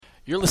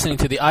You're listening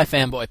to the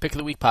iFanboy Pick of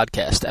the Week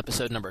podcast,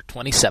 episode number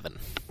 27.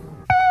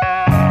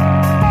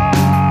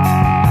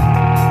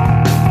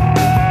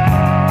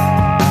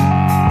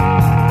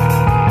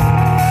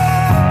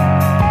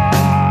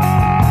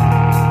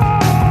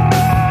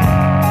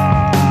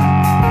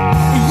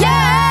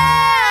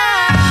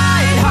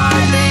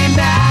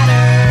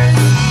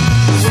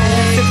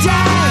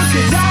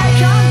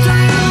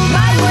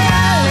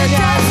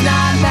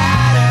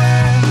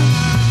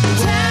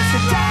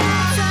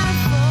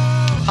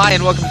 Hi,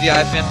 and welcome to the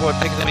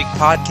iFanboy Pick of the Week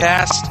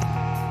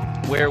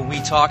podcast, where we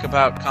talk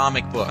about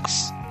comic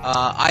books.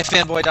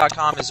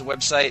 iFanboy.com is a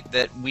website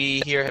that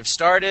we here have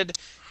started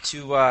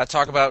to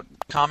talk about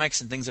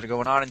comics and things that are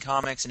going on in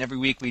comics, and every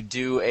week we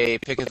do a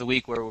Pick of the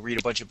Week where we'll read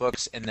a bunch of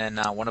books, and then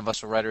one of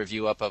us will write a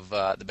review up of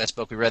the best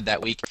book we read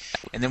that week,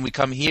 and then we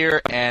come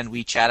here and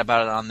we chat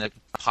about it on the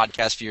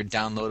podcast for your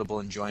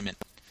downloadable enjoyment.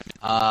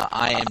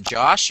 I am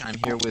Josh. I'm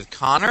here with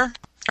Connor.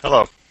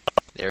 Hello.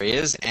 There he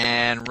is.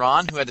 And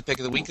Ron, who had the Pick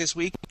of the Week this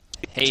week.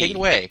 Hey. Take it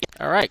away.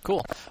 All right,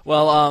 cool.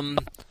 Well,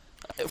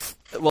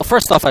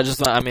 first off, it's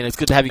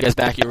good to have you guys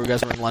back here. You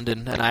guys were in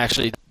London, and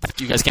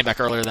you guys came back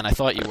earlier than I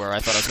thought you were. I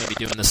thought I was going to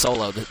be doing the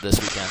solo this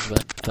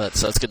weekend, but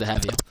so it's good to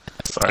have you.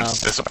 Sorry to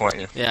disappoint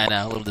you. Yeah, I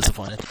know, a little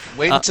disappointed.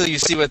 Wait until you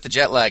see what the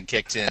jet lag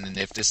kicked in, and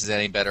if this is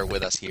any better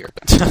with us here.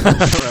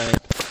 Right.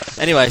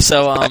 Anyway,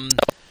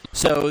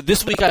 So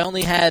this week I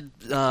only had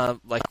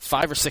like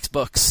 5 or 6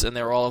 books, and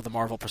they were all of the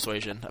Marvel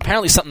persuasion.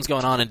 Apparently something's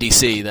going on in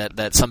DC,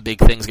 that some big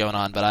thing's going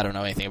on, but I don't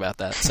know anything about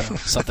that. So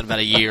something about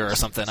a year or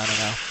something, I don't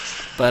know.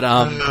 But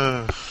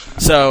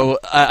so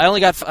I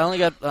only got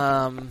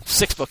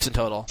 6 books in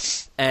total,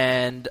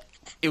 and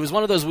it was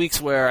one of those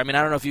weeks where, I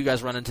don't know if you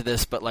guys run into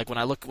this, but like when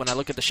I look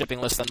at the shipping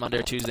list on Monday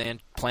or Tuesday and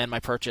plan my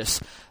purchase,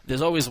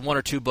 there's always 1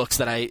 or 2 books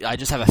that I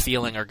just have a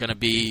feeling are going to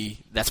be,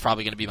 that's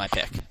probably going to be my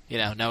pick. You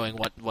know, knowing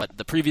what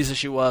the previous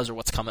issue was or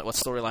what's coming, what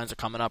storylines are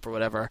coming up or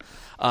whatever.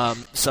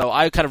 So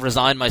I kind of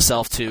resigned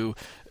myself to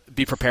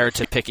be prepared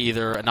to pick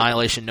either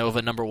Annihilation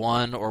Nova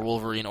 #1 or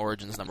Wolverine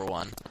Origins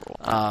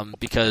 #1,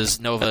 because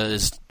Nova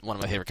is one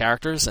of my favorite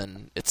characters,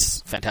 and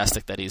it's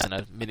fantastic that he's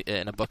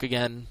in a book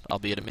again,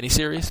 albeit a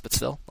miniseries, but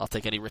still, I'll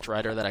take any rich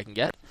writer that I can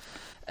get.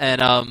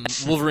 And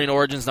Wolverine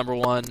Origins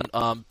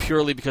 #1,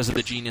 purely because of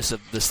the genius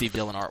of the Steve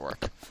Dillon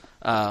artwork.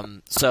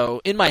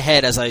 So in my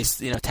head, as I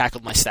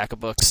tackled my stack of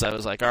books, I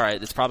was like, all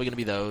right, it's probably going to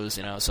be those,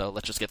 so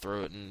let's just get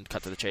through it and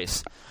cut to the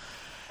chase.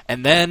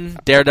 And then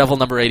Daredevil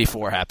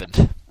 #84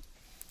 happened.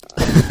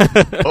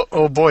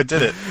 oh boy,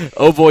 did it!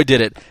 Oh boy,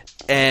 did it!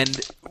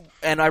 And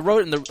I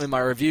wrote in my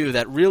review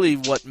that really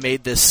what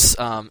made this,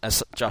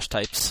 as Josh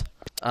types,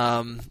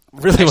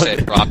 really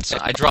actually,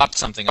 I dropped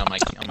something on my.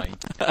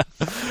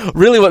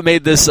 Really, what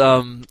made this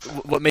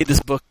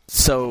book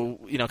so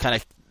kind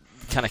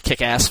of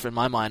kick ass in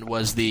my mind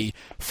was the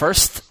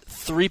first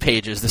 3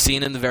 pages, the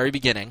scene in the very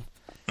beginning.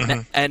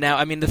 Mm-hmm. And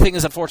now, the thing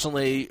is,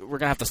 unfortunately, we're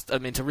going to have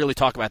to, to really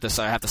talk about this,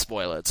 I have to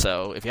spoil it.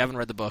 So if you haven't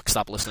read the book,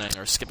 stop listening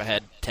or skip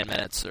ahead 10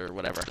 minutes or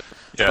whatever.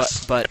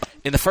 Yes. But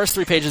in the first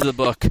 3 pages of the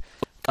book,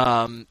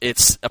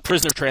 it's a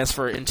prisoner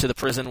transfer into the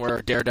prison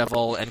where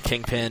Daredevil and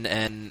Kingpin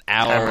and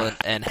Owl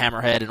and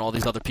Hammerhead and all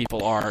these other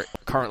people are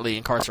currently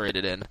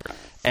incarcerated in.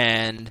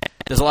 And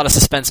there's a lot of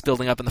suspense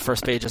building up in the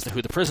first page as to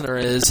who the prisoner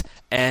is,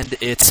 and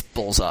it's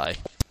Bullseye.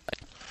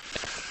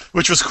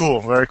 Which was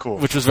cool, very cool.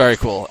 Which was very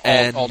cool.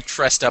 And all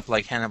dressed up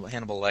like Hannibal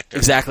Lecter.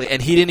 Exactly, and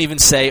he didn't even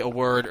say a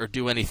word or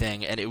do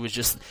anything, and it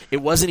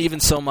wasn't even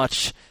so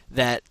much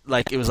that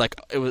it was like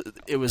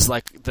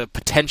the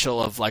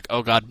potential of like,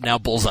 oh god, now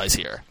Bullseye's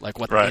here. Like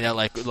what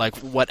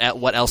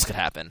what else could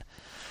happen?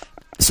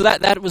 So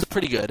that was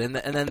pretty good, and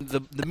then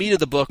the meat of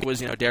the book was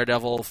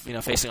Daredevil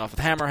facing off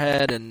with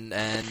Hammerhead and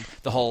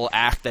the whole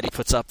act that he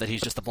puts up that he's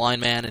just a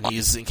blind man and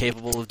he's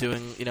incapable of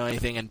doing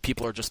anything, and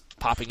people are just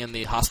popping in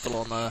the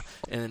hospital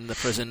in the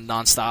prison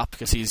nonstop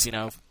because he's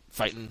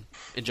fighting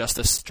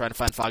injustice, trying to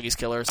find Foggy's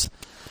killers.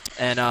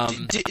 And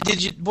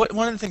did you?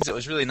 One of the things that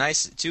was really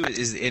nice too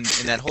is in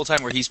that whole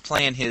time where he's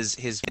playing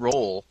his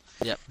role.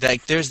 Yep.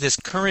 Like there's this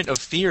current of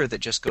fear that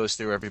just goes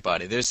through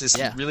everybody. There's this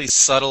really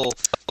subtle,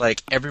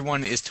 like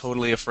everyone is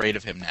totally afraid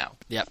of him now.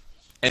 Yep.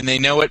 And they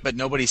know it, but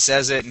nobody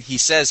says it. And he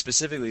says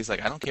specifically, he's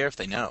like, I don't care if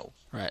they know.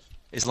 Right.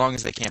 As long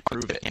as they can't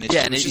prove it. And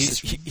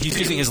he's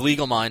using his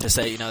legal mind to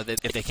say,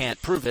 that if they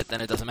can't prove it, then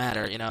it doesn't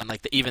matter. And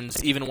like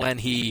even when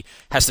he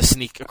has to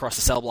sneak across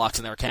the cell blocks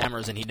and there are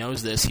cameras and he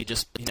knows this, he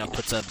just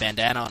puts a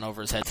bandana on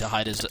over his head to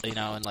hide his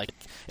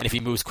and if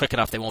he moves quick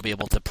enough, they won't be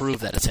able to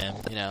prove that it's him.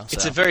 So.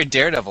 It's a very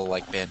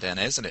Daredevil-like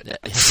bandana, isn't it? Yeah,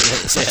 it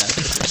is,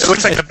 yeah. It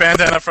looks like the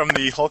bandana from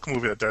the Hulk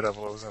movie that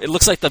Daredevil was in. It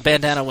looks like the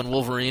bandana when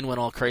Wolverine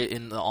went all crazy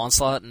in the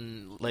Onslaught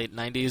in late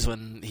 '90s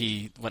when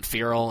he went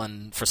feral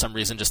and for some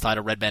reason just tied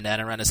a red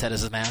bandana around his head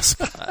as his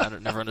mask. I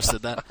never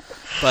understood that,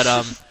 but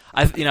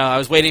I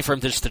was waiting for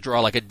him to draw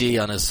like a D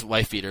on his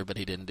wife beater, but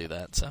he didn't do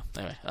that. So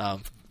anyway,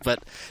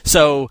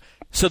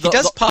 he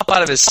does pop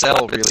out of his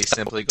cell really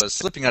simply. Because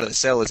slipping out of the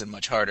cell isn't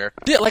much harder.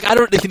 Yeah,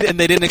 and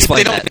they didn't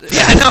explain that.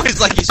 Yeah, I know.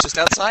 It's like he's just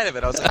outside of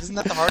it. I was like, isn't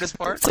that the hardest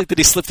part? It's like, did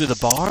he slip through the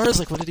bars?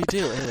 Like, what did he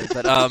do? Anyway,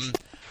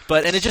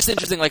 and it's just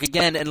interesting, like,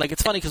 again, and, like,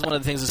 it's funny because one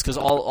of the things is because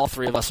all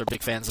three of us are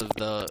big fans of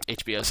the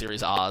HBO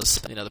series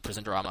Oz, the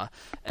prison drama,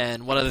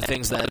 and one of the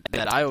things that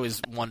I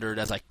always wondered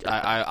as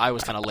I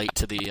was kind of late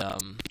to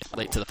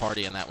the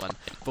party in that one,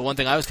 but one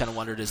thing I always kind of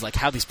wondered is, like,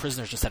 how these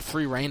prisoners just had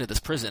free reign of this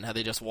prison, how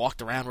they just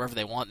walked around wherever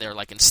they want, they're,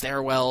 like, in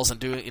stairwells and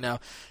doing,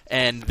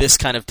 and this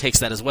kind of takes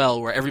that as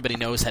well, where everybody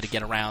knows how to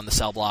get around the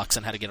cell blocks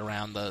and how to get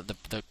around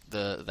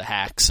the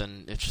hacks,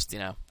 and it's just,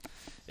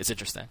 it's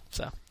interesting,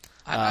 so...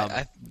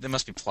 there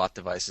must be plot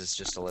devices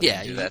just to let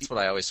them do that. That's what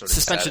I always sort of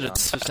suspension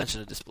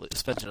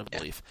of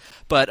belief.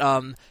 But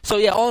so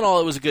yeah, all in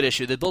all, it was a good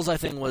issue. The Bullseye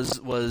thing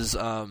was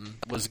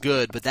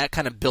good, but that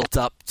kind of built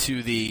up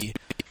to the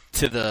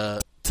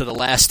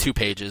last 2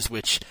 pages,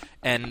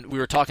 and we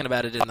were talking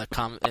about it in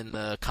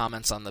the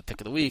comments on the pick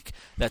of the week,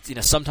 that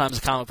sometimes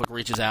a comic book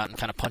reaches out and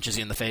kind of punches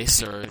you in the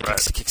face or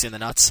kicks you in the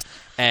nuts,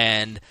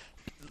 and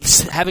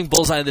having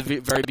Bullseye at the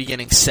very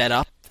beginning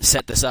set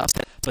this up,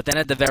 but then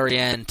at the very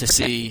end to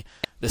see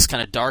this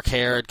kind of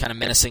dark-haired, kind of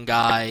menacing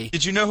guy.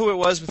 Did you know who it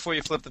was before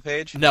you flipped the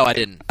page? No, I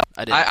didn't.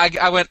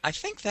 I went, I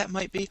think that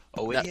might be.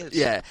 Oh, it is.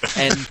 Yeah,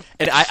 and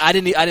I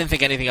didn't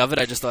think anything of it.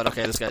 I just thought,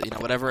 okay, this guy,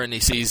 whatever. And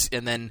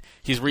then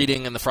he's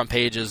reading, and the front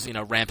page is,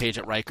 Rampage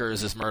at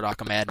Rikers, is Murdoch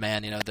a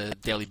madman? The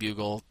Daily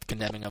Bugle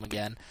condemning him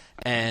again.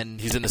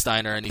 And he's in this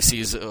diner, and he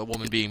sees a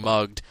woman being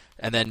mugged.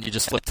 And then you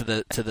just flip to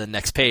the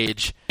next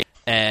page,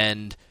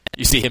 and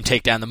you see him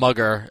take down the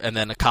mugger, and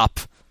then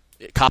cops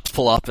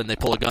pull up and they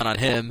pull a gun on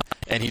him,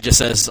 and he just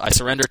says, "I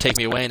surrender, take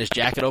me away," and his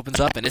jacket opens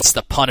up and it's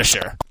the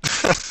Punisher.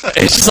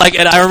 It's just like,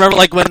 and I remember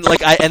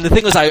and the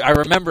thing was, I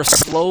remember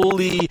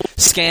slowly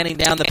scanning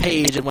down the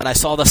page, and when I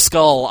saw the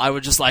skull, I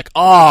was just like,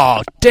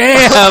 oh,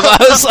 damn! I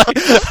was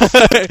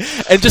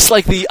like, and just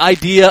like the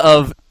idea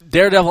of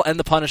Daredevil and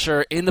the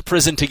Punisher in the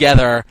prison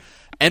together,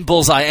 and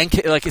Bullseye,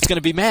 and like it's going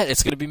to be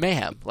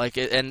mayhem. Like,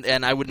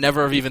 and I would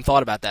never have even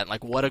thought about that.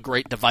 Like, what a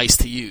great device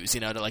to use,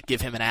 to like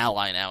give him an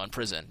ally now in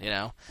prison,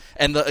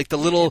 And the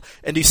little,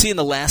 and do you see in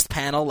the last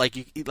panel,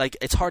 like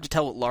it's hard to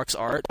tell with Lark's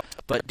art,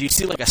 but do you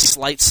see like a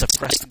slight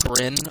suppressed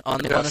grin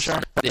on the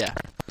Punisher? Yeah,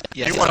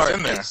 he wants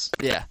in there.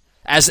 Yeah.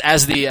 As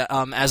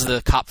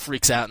the cop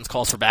freaks out and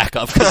calls for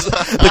backup, because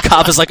the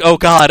cop is like, oh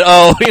god,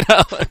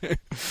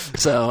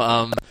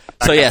 So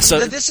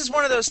this is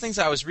one of those things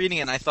I was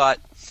reading and I thought,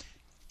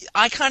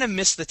 I kind of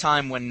missed the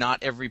time when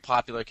not every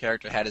popular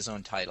character had his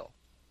own title.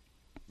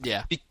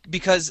 Yeah.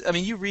 Because,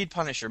 you read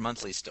Punisher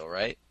monthly still,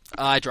 right?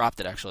 I dropped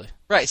it, actually.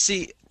 Right,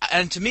 see,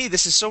 and to me,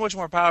 this is so much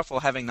more powerful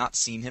having not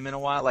seen him in a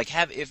while. Like,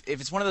 if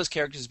it's one of those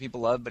characters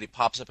people love, but he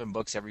pops up in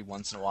books every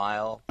once in a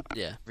while,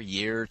 every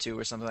year or two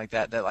or something like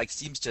that, that, like,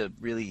 seems to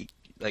really,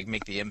 like,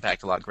 make the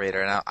impact a lot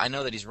greater. And I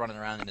know that he's running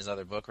around in his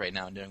other book right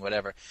now and doing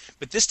whatever,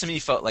 but this to me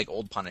felt like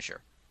old Punisher.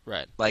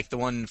 Right. Like the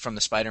one from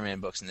the Spider-Man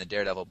books and the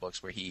Daredevil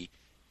books where he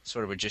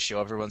sort of would just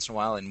show up every once in a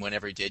while, and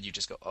whenever he did, you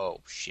just go,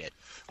 oh, shit.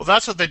 Well,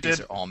 that's what they did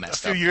all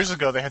messed a few up years now.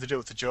 ago. They had to do it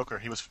with the Joker.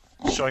 He was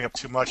showing up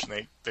too much,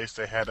 and they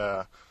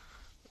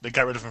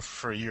got rid of him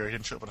for a year. He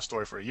didn't show up in a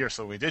story for a year,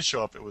 so when he did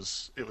show up, it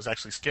was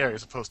actually scary,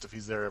 as opposed to if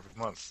he's there every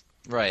month.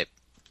 Right.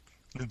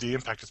 The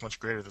impact is much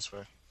greater this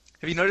way.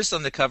 Have you noticed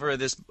on the cover of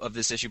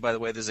this issue, by the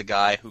way, there's a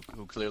guy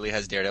who clearly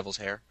has Daredevil's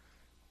hair?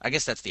 I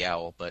guess that's the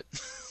owl, but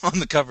on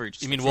the cover...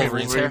 You mean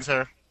Wolverine's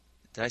hair?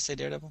 Did I say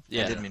Daredevil?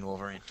 Yeah. I didn't mean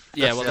Wolverine.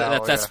 Yeah,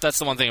 well, that's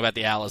the one thing about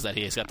the owl, is that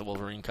he's got the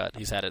Wolverine cut.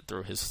 He's had it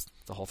through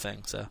the whole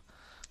thing. So,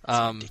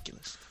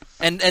 ridiculous.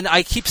 And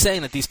I keep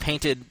saying that these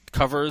painted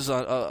covers,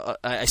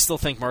 I still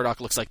think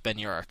Murdoch looks like Ben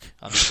Urich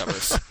on these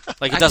covers.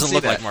 Like, it doesn't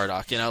look like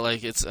Murdoch,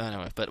 like it's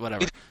anyway. But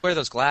whatever. Wear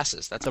those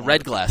glasses. That's the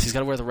red glass. He's got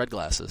to wear the red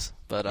glasses.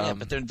 But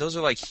but those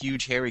are like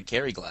huge Harry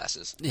Carey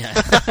glasses. Yeah.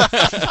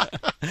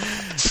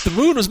 If the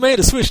moon was made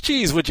of Swiss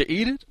cheese, would you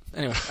eat it?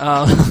 Anyway.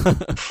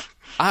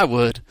 I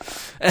would.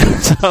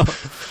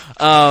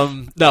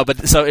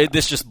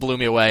 This just blew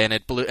me away, and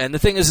the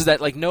thing is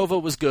that like Nova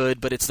was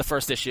good, but it's the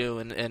first issue,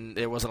 and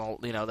there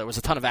wasn't there was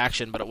a ton of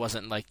action, but it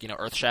wasn't like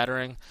earth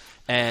shattering.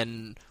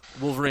 And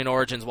Wolverine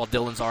Origins, while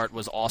Dylan's art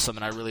was awesome,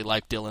 and I really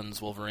like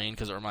Dylan's Wolverine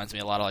because it reminds me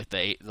a lot of like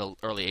the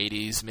early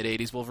 '80s, mid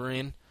 '80s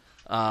Wolverine.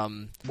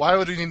 Why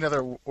would we need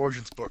another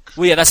Origins book?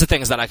 Well, yeah, that's the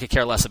thing, is that I could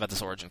care less about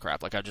this origin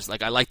crap. Like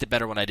I liked it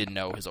better when I didn't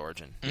know his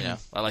origin.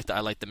 Mm-hmm. I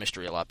liked the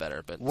mystery a lot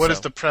better. But what is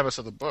the premise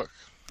of the book?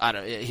 I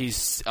don't.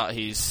 He's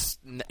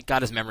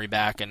got his memory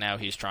back, and now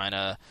he's trying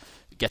to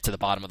get to the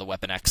bottom of the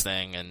Weapon X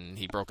thing, and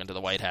he broke into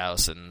the White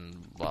House,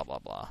 and blah blah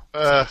blah.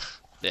 Yeah,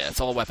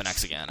 it's all Weapon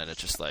X again, and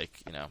it's just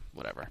like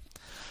whatever.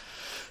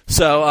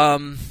 So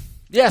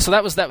so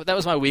that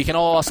was my week, and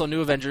also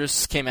New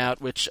Avengers came out,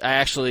 which I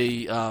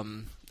actually.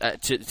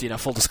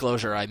 Full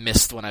disclosure, I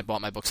missed when I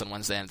bought my books on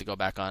Wednesday. I had to go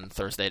back on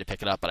Thursday to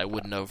pick it up, but I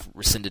wouldn't have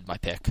rescinded my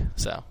pick.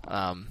 So,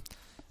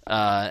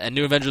 and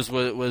New Avengers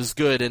was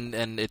good,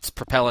 and it's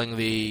propelling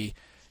the.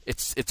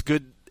 It's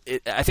good.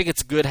 I think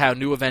it's good how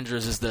New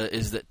Avengers is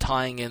the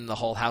tying in the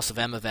whole House of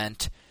M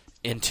event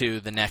into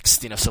the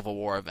next Civil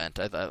War event.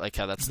 I like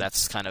how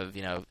that's kind of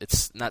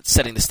it's not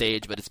setting the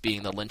stage, but it's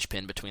being the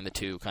linchpin between the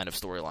two kind of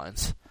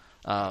storylines.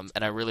 And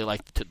I really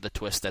liked the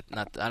twist that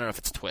I don't know if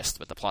it's a twist,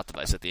 but the plot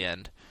device at the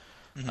end,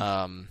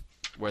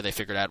 where they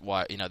figured out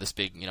why this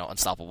big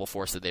unstoppable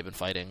force that they've been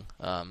fighting,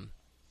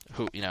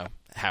 who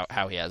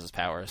how he has his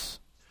powers.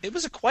 It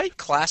was a quite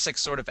classic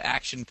sort of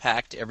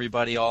action-packed,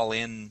 everybody all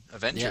in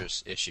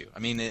Avengers issue. I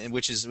mean,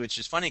 which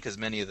is funny because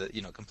many of the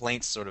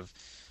complaints sort of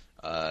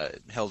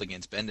held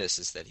against Bendis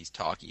is that he's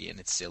talky and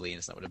it's silly and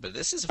it's not whatever. But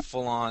this is a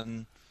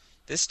full-on.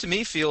 This to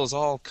me feels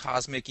all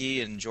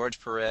cosmic-y and George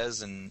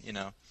Perez and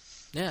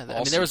Yeah, I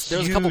mean there was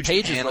a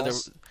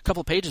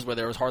couple pages where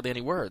there was hardly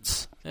any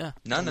words. Yeah,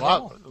 none at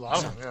all. A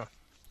lot of them, yeah.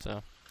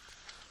 So.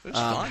 It was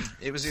fun.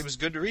 It was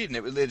good to read,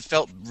 and it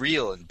felt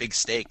real and big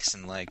stakes,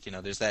 and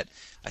there's that.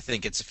 I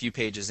think it's a few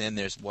pages in.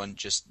 There's one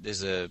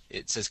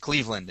it says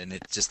Cleveland, and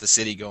it's just the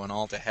city going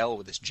all to hell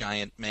with this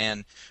giant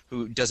man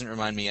who doesn't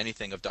remind me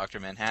anything of Dr.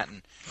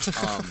 Manhattan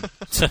from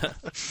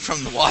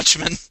The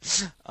Watchmen.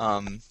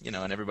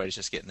 And everybody's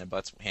just getting their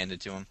butts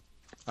handed to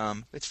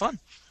them. It's fun.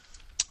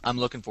 I'm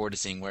looking forward to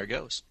seeing where it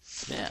goes.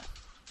 Yeah.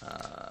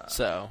 Is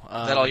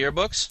that all your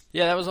books?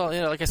 Yeah, that was all.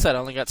 Like I said, I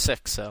only got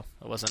 6, so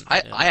it wasn't.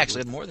 I actually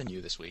had more than you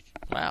this week.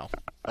 Wow,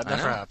 that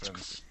never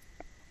happens.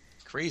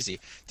 Crazy.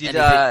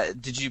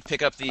 Did you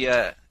pick up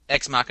the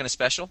Ex Machina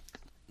special?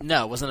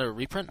 No, wasn't it a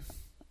reprint?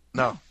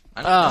 No.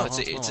 I don't know.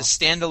 It's a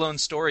standalone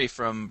story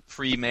from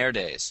pre-Mare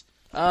days.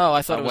 Oh,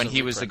 I thought it was when he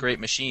reprint. was the Great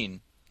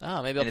Machine.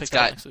 Oh, maybe I'll pick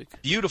that up next week.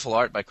 Beautiful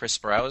art by Chris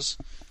Sprouse,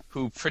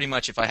 who pretty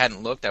much, if I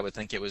hadn't looked, I would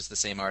think it was the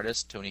same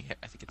artist. Tony,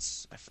 I think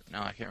it's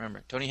I can't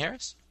remember. Tony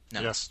Harris? No.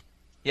 Yes.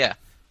 Yeah.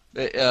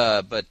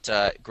 But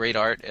great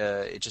art.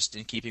 It's just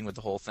in keeping with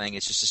the whole thing.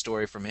 It's just a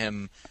story from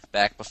him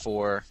back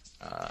before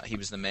he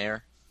was the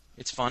mayor.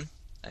 It's fun.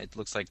 It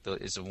looks like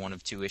it's one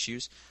of 2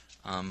 issues.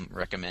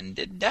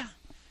 Recommended.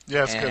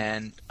 Yeah, it's good.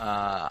 And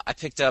I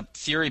picked up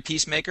Fury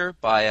Peacemaker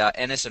by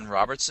Ennis and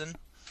Robertson,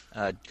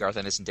 Garth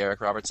Ennis and Derek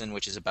Robertson,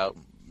 which is about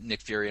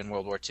Nick Fury in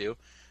World War II.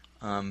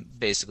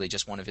 Basically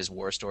just one of his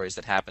war stories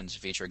that happens to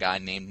feature a guy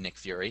named Nick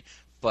Fury.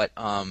 But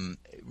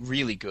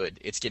really good.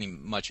 It's getting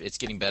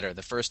better.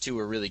 The first 2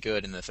 were really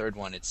good, and the third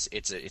one it's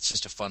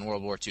just a fun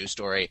World War II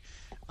story,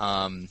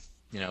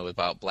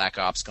 about black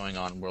ops going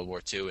on in World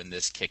War II and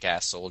this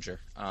kick-ass soldier,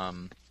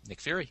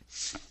 Nick Fury.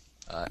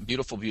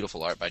 Beautiful,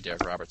 beautiful art by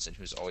Derek Robertson,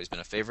 who's always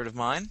been a favorite of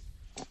mine.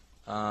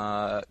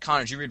 Connor,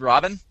 did you read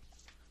Robin?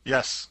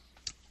 Yes.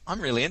 I'm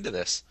really into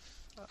this.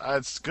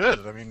 It's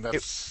good. I mean,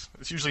 it's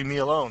usually me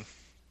alone.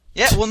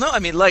 Yeah, well, no, I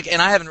mean,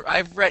 and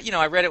I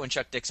read it when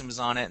Chuck Dixon was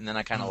on it, and then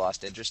I kind of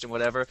lost interest and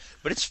whatever.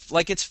 But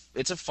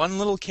it's a fun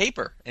little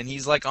caper, and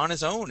he's on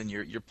his own, and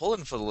you're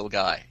pulling for the little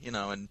guy,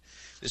 and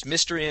there's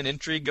mystery and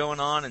intrigue going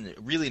on, and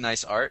really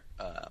nice art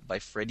by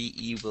Freddie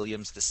E.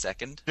 Williams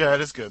II. Yeah, it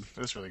is good.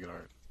 It is really good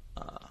art.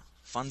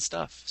 Fun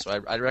stuff.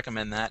 So I'd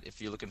recommend that if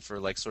you're looking for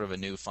sort of a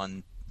new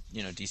fun,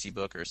 DC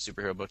book or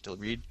superhero book to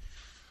read.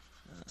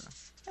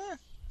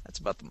 That's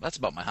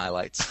about my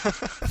highlights.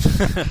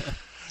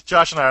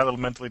 Josh and I are a little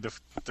mentally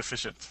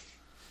deficient.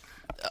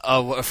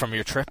 Oh, from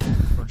your trip?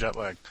 From jet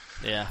lag.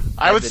 Yeah.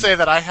 I would say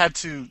that I had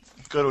to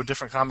go to a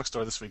different comic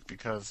store this week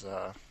because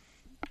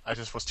I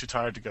just was too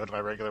tired to go to my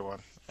regular one,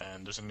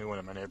 and there's a new one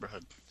in my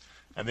neighborhood,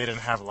 and they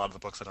didn't have a lot of the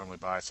books I normally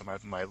buy, so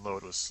my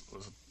load was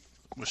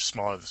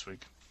smaller this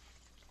week.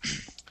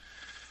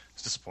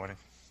 It's disappointing.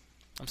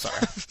 I'm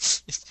sorry.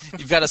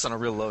 You've got us on a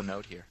real low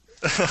note here.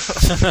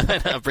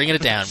 Bringing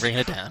it down.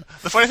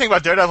 The funny thing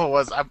about Daredevil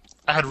was I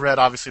had read,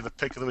 obviously, the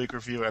Pick of the Week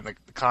review and the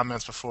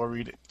comments before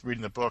reading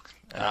the book.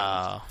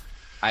 I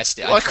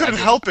couldn't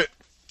help it.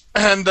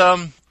 And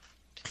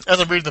as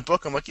I'm reading the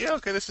book, I'm like, yeah,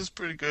 okay, this is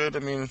pretty good. I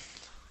mean,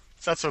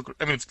 it's not so.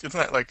 I mean, it's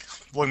not like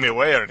blowing me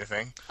away or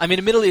anything. I mean,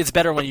 admittedly, it's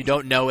better when you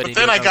don't know it. But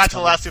then I got to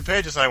the last 2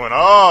 pages and I went,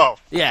 oh.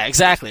 Yeah,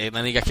 exactly. And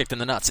then you got kicked in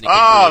the nuts. And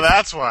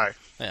that's why.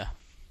 Yeah.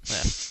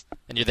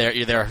 And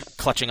you're there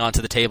clutching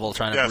onto the table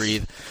trying to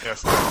breathe.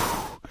 Yes.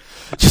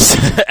 Just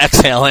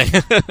exhaling.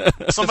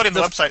 Somebody on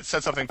the website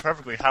said something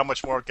perfectly. How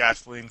much more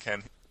gasoline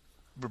can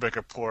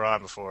Brubaker pour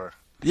on before?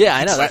 Yeah,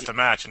 I know. That's the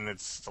match, and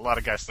it's a lot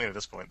of gasoline at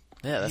this point.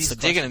 Yeah, he's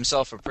digging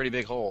himself a pretty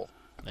big hole.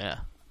 Yeah.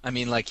 I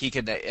mean, he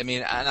could. I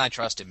mean, and I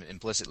trust him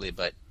implicitly,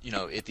 but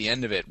at the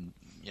end of it,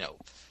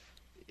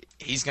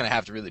 he's going to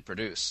have to really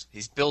produce.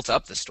 He's built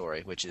up the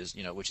story, which is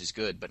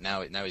good, but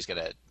now he's got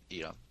to,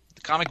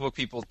 the comic book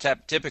people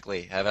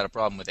typically have had a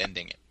problem with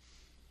ending it.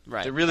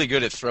 Right. They're really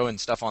good at throwing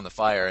stuff on the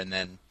fire and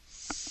then.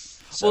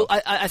 So.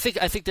 Well, I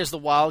think there's the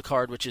wild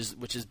card, which is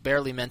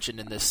barely mentioned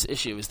in this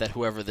issue, is that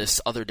whoever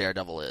this other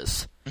Daredevil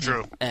is.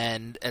 True.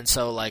 And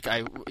so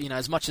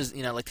as much as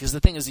because the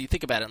thing is, you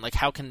think about it,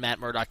 how can Matt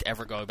Murdock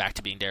ever go back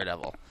to being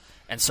Daredevil?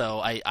 And so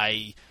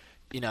I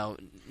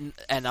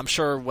and I'm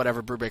sure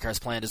whatever Brubaker has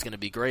planned is going to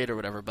be great or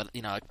whatever, but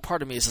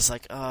part of me is just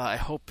I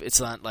hope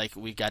it's not like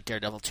we got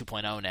Daredevil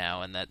 2.0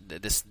 now, and that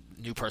this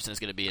new person is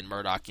going to be in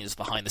Murdock, just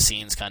behind the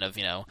scenes, kind of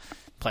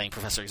playing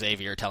Professor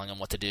Xavier, telling him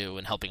what to do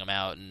and helping him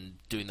out and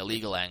doing the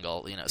legal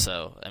angle.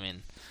 So I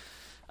mean,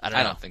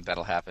 I don't think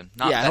that'll happen.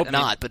 I hope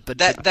not. But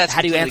that's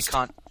how do you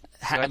answer?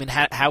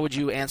 How would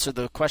you answer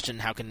the question?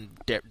 How can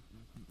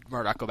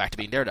Murdock go back to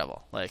being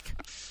Daredevil?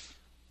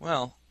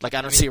 Well, like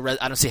I don't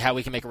see how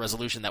we can make a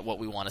resolution that what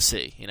we want to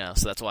see,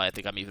 So that's why I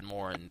think I'm even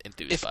more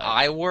enthused. If by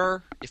I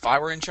were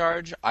in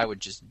charge, I would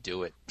just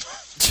do it.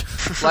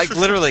 Like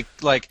literally,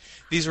 like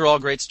these were all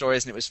great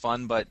stories and it was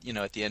fun, but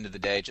at the end of the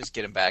day, just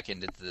get him back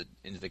into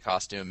the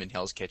costume in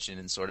Hell's Kitchen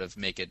and sort of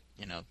make it,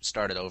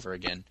 start it over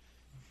again.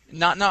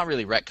 Not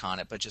really retcon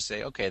it, but just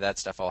say, okay, that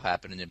stuff all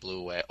happened and it blew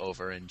away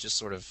over, and just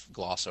sort of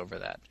gloss over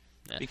that.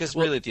 Yeah. Because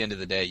really, at the end of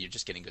the day, you're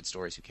just getting good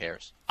stories. Who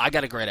cares? I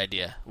got a great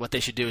idea. What they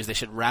should do is they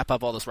should wrap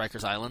up all this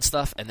Rikers Island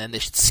stuff, and then they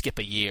should skip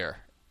a year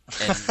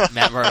in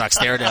Matt Murdock's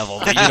Daredevil.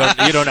 But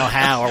you don't know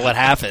how or what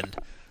happened.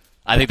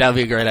 I think that would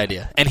be a great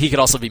idea. And he could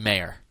also be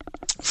mayor.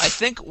 I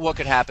think what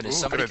could happen is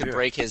somebody could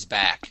break his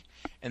back,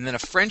 and then a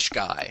French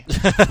guy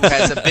who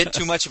has a bit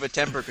too much of a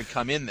temper could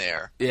come in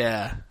there,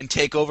 and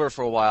take over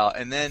for a while,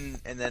 and then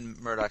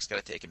Murdock's got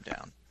to take him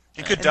down.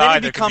 He could die.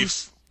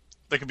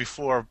 There could be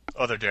 4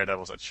 other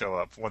Daredevils that show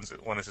up. One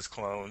is his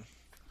clone.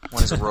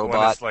 One is a robot.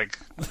 One is like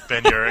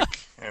Ben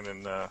Urich, and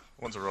then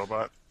one's a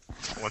robot.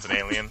 One's an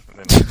alien.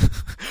 And then...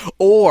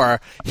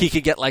 Or he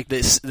could get like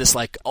this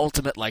like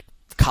ultimate like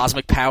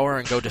cosmic power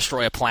and go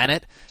destroy a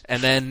planet,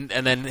 and then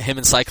him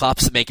and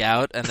Cyclops make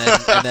out, and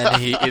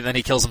then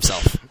he kills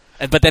himself.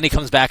 But then he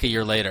comes back a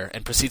year later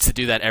and proceeds to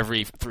do that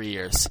every 3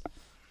 years.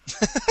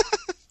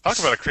 Talk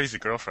about a crazy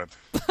girlfriend.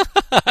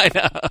 I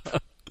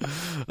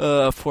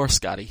know. Poor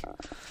Scotty.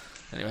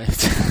 Anyway.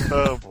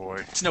 Oh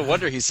boy. It's no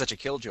wonder he's such a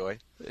killjoy.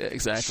 Yeah,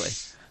 exactly.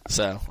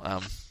 So,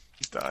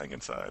 he's dying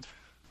inside.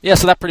 Yeah,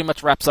 so that pretty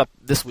much wraps up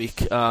this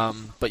week.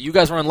 But you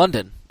guys were in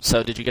London,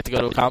 so did you get to go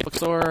to a comic book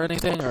store or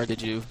anything, or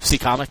did you see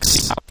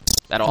comics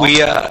at all? We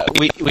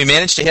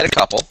managed to hit a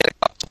couple.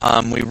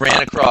 We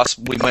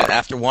went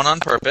after one on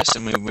purpose,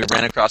 and we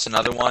ran across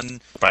another one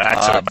by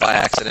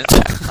accident.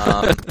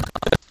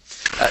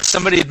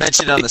 Somebody had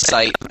mentioned on the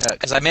site,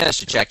 because I managed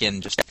to check in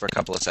just for a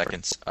couple of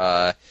seconds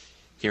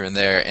here and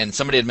there, and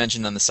somebody had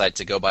mentioned on the site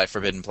to go by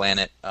Forbidden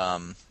Planet,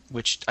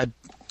 which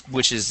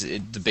is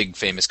the big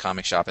famous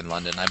comic shop in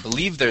London. I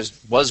believe there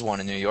was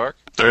one in New York.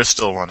 There is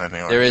still one in New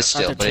York. There is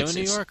still, but but it's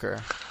in New York,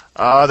 or?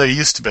 There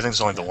used to be. I think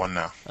there's only the one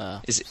now.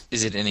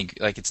 Is it any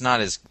like it's not?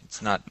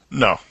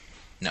 No.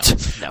 No.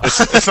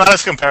 It's not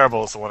as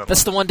comparable as the one in That's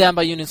London. the one down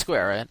by Union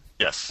Square, right?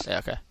 Yes. Yeah,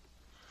 okay.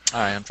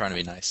 All right, I'm trying to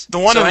be nice. The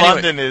one in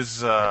London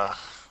is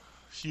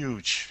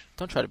huge.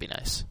 Don't try to be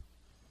nice.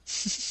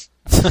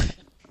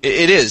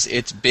 It is.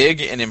 It's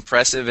big and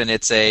impressive, and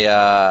it's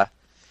it's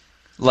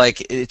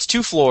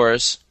 2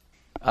 floors.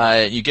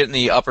 You get in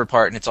the upper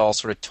part, and it's all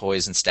sort of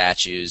toys and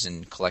statues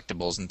and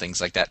collectibles and things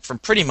like that from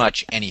pretty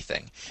much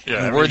anything.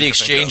 Yeah, and were the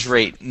exchange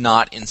rate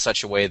not in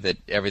such a way that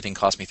everything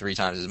cost me 3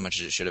 times as much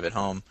as it should have at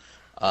home,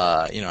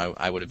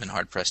 I would have been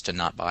hard pressed to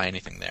not buy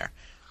anything there.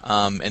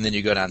 And then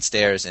you go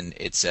downstairs, and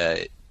it's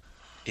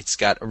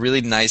got a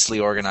really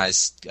nicely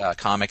organized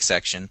comic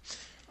section.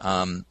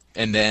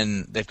 And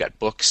then they've got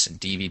books and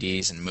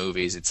DVDs and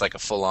movies. It's like a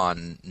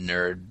full-on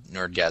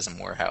nerdgasm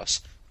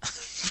warehouse,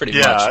 pretty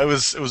much. Yeah, it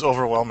was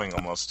overwhelming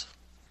almost.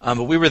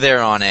 But we were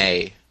there on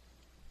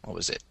what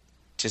was it?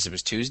 It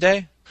was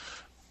Tuesday?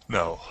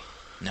 No,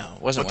 it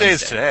wasn't. What day Wednesday.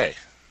 is today?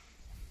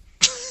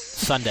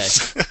 Sunday.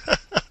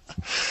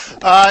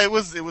 It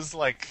was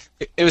like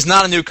it was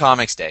not a New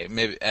Comics Day.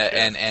 Maybe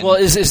and well,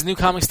 is New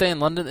Comics Day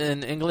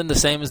in England the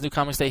same as New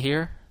Comics Day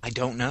here? I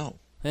don't know.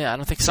 Yeah, I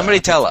don't think so. Somebody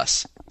tell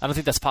us. I don't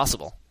think that's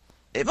possible.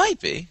 It might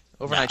be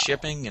overnight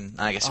shipping, and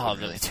I guess. Oh,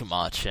 really? Too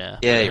much. Yeah.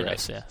 Yeah, you're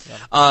right. Yeah.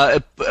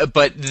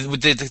 But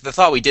the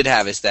thought we did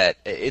have is that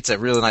it's a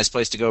really nice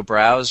place to go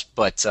browse,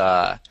 but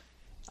I'd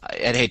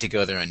hate to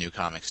go there on New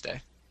Comics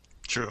Day.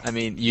 True. I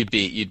mean, you'd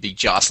be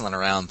jostling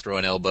around,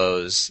 throwing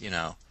elbows.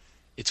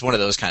 It's one of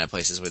those kind of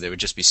places where there would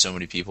just be so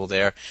many people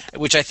there,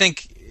 which I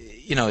think,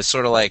 is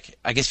sort of like,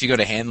 I guess if you go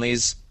to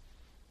Hanley's,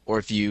 or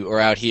if you are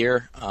out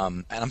here,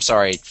 and I'm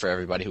sorry for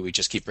everybody who we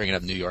just keep bringing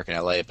up New York and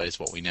LA, but it's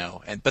what we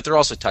know. But they're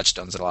also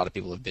touchstones that a lot of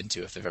people have been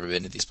to if they've ever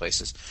been to these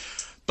places.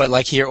 But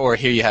like here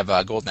you have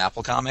Golden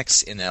Apple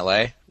Comics in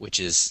LA, which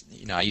is,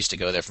 I used to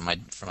go there for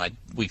my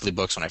weekly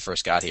books when I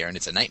first got here, and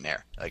it's a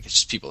nightmare. Like, it's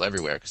just people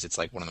everywhere because it's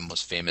like one of the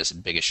most famous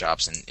and biggest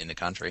shops in the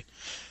country.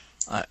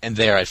 And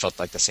there I felt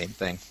like the same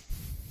thing.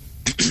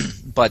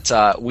 But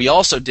we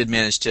also did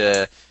manage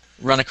to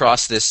run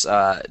across this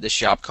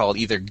shop called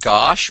either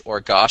Gosh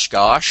or Gosh.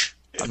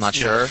 I'm not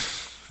sure.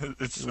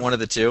 It's one of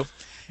the two.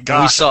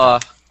 Gosh.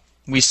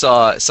 We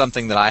saw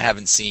something that I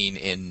haven't seen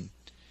in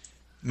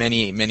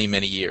many, many,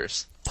 many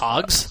years.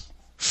 Pogs?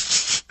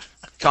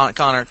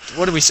 Connor,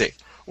 what did we see?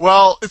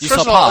 Well, you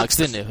saw Pogs,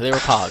 didn't you? They were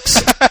Pogs.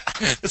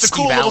 It's a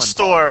cool little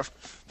store.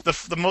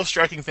 The most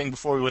striking thing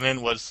before we went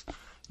in was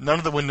none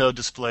of the window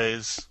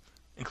displays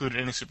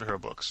included any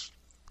superhero books.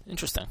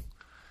 Interesting.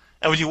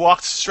 And when you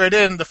walked straight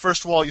in, the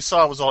first wall you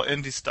saw was all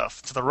indie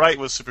stuff. To the right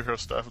was superhero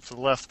stuff, and to the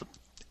left... But...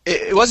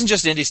 It wasn't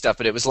just indie stuff,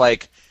 but it was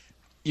like,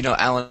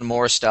 Alan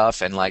Moore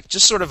stuff, and like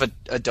just sort of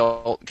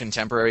adult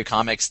contemporary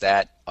comics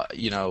that,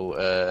 you'd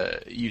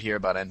hear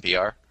about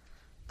NPR.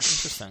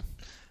 Interesting.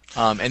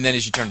 And then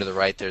as you turn to the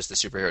right, there's the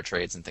superhero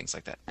trades and things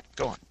like that.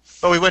 Go on.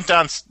 Well, we went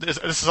down. This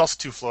is also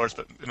 2 floors,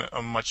 but in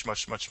a much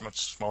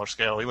smaller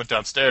scale. We went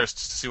downstairs to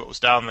see what was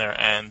down there,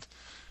 and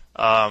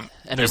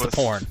there's the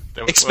porn.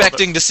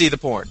 Expecting to see the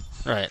porn.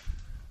 Right.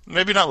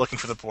 Maybe not looking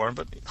for the porn,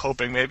 but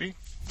hoping maybe.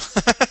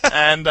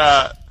 And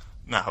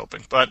not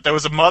hoping, but there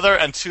was a mother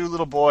and 2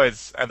 little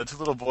boys, and the 2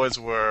 little boys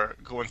were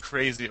going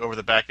crazy over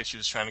the back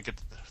issues, trying to get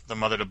the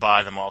mother to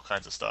buy them all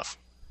kinds of stuff.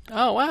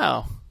 Oh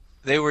wow!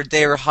 They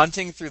were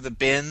hunting through the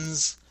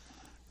bins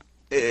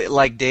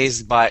like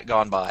days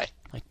gone by.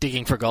 Like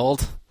digging for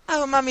gold?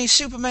 Oh, Mummy,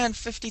 Superman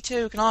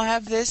 52, can I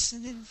have this?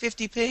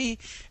 50p?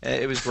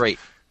 It was great.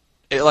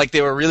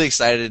 They were really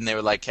excited, and they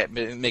were kept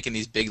making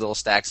these big little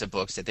stacks of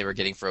books that they were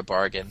getting for a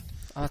bargain.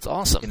 Oh, that's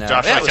awesome.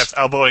 Josh and I kept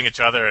elbowing each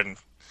other, and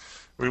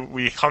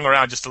we hung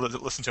around just to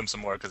listen to him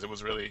some more, because it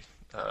was really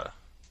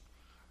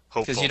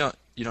hopeful. Because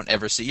you don't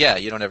ever see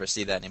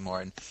that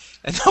anymore,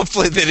 and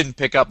hopefully they didn't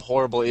pick up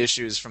horrible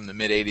issues from the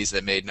mid-'80s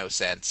that made no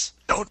sense.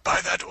 Don't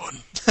buy that one.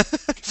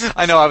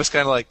 I know, I was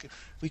kind of like,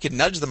 we could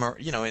nudge them,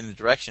 in the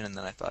direction, and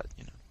then I thought,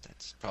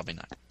 that's probably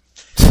not.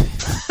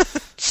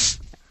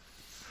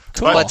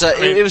 Cool. But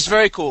it was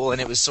very cool,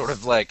 and it was sort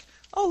of like,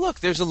 oh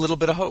look, there's a little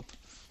bit of hope.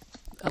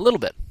 A little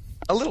bit.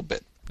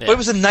 Yeah. But it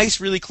was a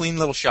nice, really clean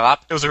little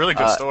shop. It was a really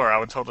good store. I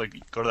would totally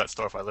go to that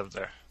store if I lived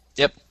there.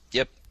 Yep.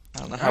 I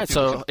don't know how. All right,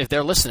 so if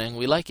they're listening,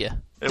 we like you.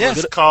 It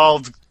was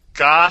called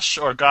Gosh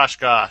or Gosh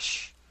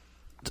Gosh.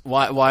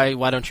 Why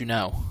don't you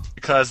know?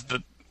 Because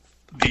the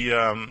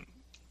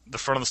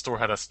front of the store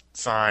had a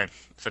sign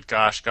that said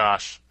Gosh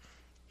Gosh,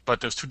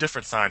 but there's 2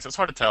 different signs. It's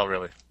hard to tell,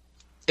 really.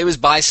 It was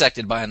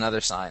bisected by another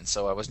sign,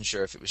 so I wasn't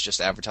sure if it was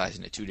just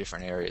advertising to 2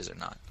 different areas or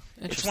not.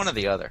 It's one or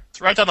the other. It's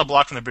right down the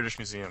block from the British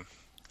Museum,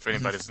 if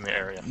anybody's in the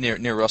area.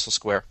 Near Russell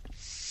Square.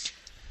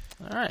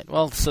 All right.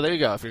 Well, so there you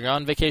go. If you're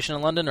on vacation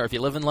in London, or if you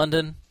live in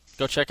London,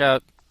 go check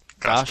out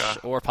Gosh.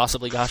 Or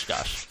possibly Gosh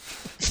Gosh.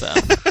 So,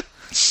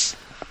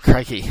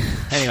 crikey.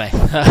 Anyway.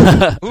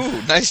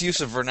 Ooh, nice use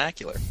of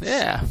vernacular.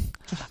 Yeah.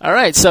 All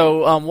right.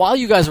 So while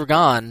you guys were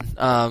gone,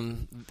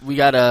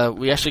 we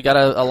actually got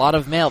a lot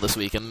of mail this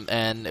week,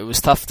 and it was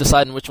tough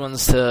deciding which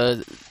ones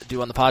to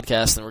do on the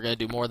podcast, and we're going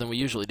to do more than we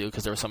usually do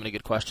because there were so many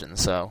good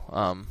questions. So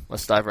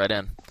let's dive right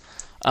in.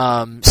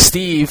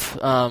 Steve,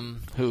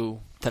 who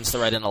tends to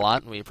write in a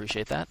lot, and we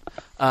appreciate that.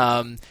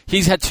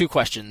 He's had 2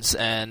 questions,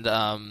 and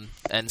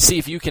see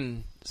if you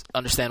can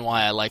understand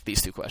why I like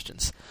these 2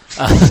 questions.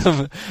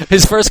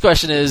 His first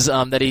question is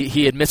that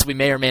he admits we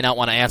may or may not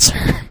want to answer,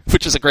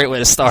 which is a great way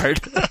to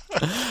start.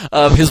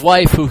 His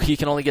wife, who he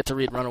can only get to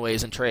read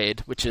Runaways and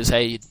trade, which is,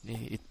 hey,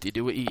 you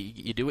do what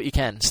you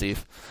can,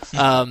 Steve.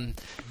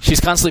 She's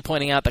constantly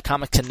pointing out that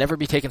comics can never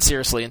be taken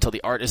seriously until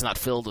the art is not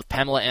filled with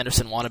Pamela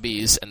Anderson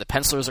wannabes and the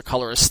pencilers or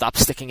colorists stop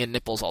sticking in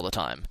nipples all the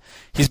time.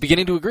 He's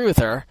beginning to agree with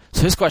her,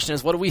 so his question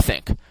is, what do we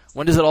think?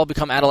 When does it all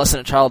become adolescent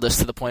and childish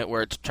to the point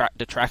where it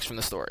detracts from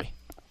the story?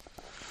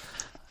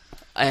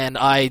 And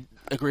I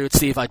agree with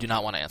Steve. I do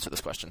not want to answer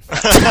this question.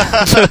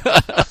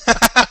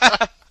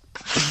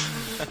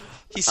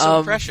 He's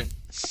so prescient.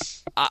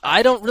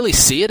 I don't really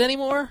see it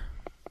anymore.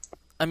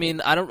 I mean,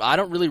 I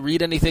don't really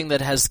read anything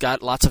that has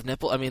got lots of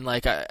nipple. I mean,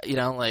 I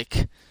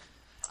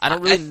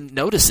don't really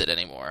notice it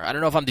anymore. I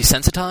don't know if I'm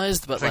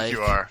desensitized, but I think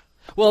you are.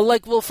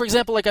 Well, for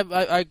example,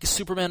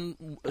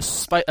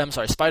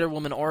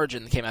 Spider-Woman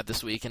Origin came out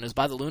this week, and it was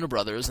by the Luna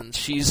Brothers, and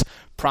she's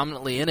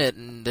prominently in it,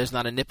 and there's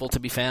not a nipple to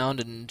be found,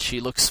 and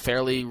she looks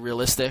fairly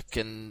realistic,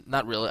 and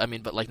not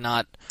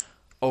not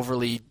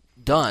overly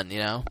done,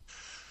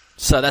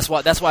 So that's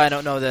why I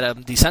don't know that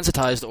I'm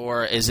desensitized,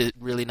 or is it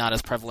really not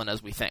as prevalent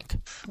as we think?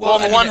 Well,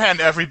 on the one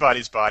hand,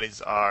 everybody's bodies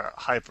are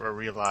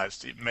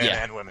hyper-realized, men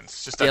and women's.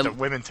 It's just that the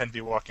women tend to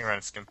be walking around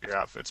in skimpier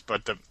outfits.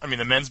 But the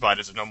men's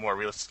bodies are no more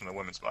realistic than the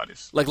women's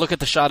bodies. Look at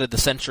the shot of the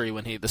Sentry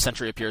when the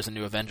Sentry appears in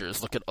New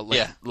Avengers. Look at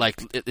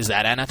is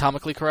that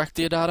anatomically correct,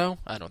 Diodato?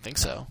 I don't think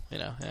so.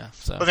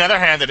 So. On the other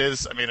hand, it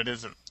is.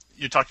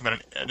 You're talking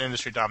about an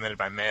industry dominated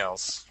by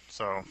males,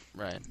 so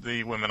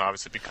the women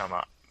obviously become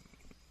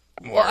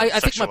I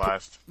think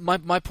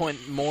my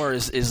point more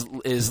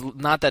is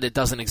not that it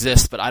doesn't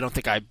exist, but I don't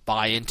think I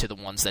buy into the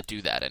ones that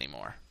do that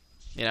anymore.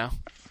 Does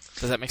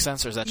that make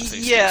sense, or is that just an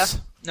excuse? Yeah,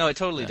 no, it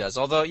totally does.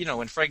 Although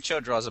when Frank Cho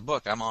draws a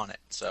book, I'm on it.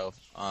 So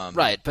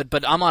right,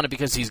 but I'm on it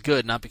because he's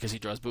good, not because he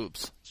draws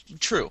boobs.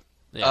 True.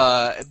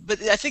 Yeah.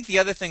 But I think the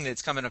other thing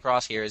that's coming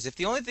across here is if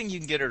the only thing you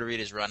can get her to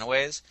read is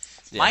Runaways,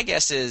 my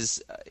guess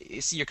is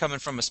you're coming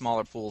from a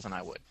smaller pool than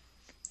I would,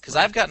 because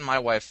I've gotten my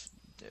wife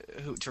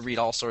to read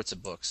all sorts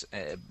of books,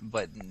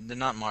 but they're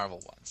not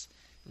Marvel ones.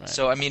 Right.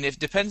 So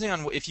depending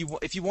on if you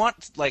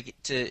want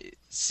to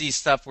see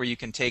stuff where you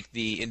can take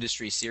the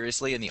industry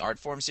seriously and the art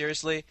form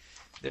seriously,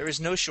 there is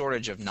no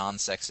shortage of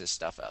non-sexist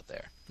stuff out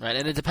there. Right,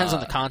 and it depends on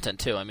the content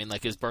too.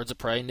 Is Birds of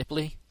Prey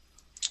nipply?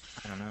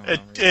 I don't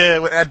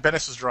know. When Ed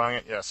Bennis is drawing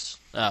it, yes.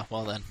 Oh,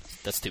 well then,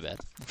 that's too bad.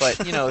 But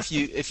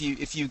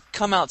if you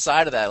come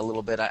outside of that a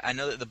little bit, I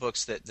know that the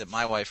books that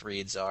my wife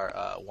reads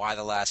are Why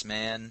the Last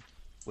Man,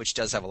 which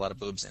does have a lot of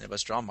boobs in it, but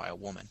it's drawn by a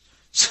woman.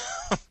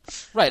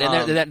 Right,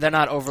 and they're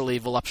not overly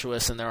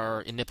voluptuous, and there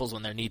are nipples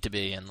when there need to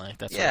be, and like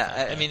that's.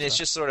 Yeah, I mean, it's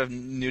just sort of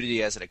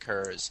nudity as it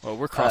occurs. Well,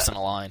 we're crossing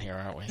a line here,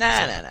 aren't we?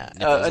 Nah.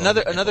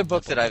 Another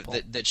book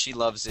that she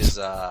loves is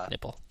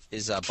nipple.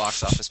 Is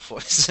Box Office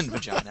Poison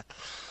Vagina.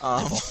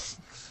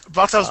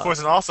 Box Office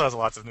Poison also has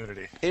lots of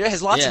nudity. It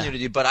has lots of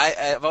nudity, but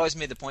I've always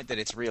made the point that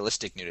it's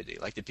realistic nudity.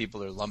 Like the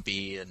people are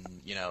lumpy, and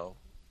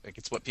like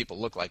it's what people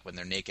look like when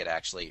they're naked,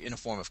 actually, in a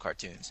form of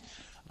cartoons.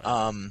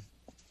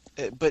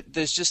 But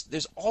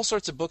there's all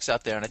sorts of books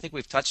out there, and I think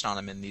we've touched on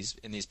them in these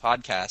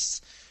podcasts.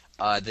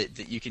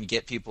 That you can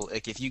get people,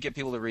 like if you get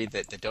people to read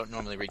that don't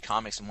normally read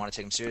comics and want to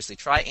take them seriously,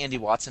 try Andy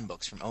Watson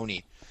books from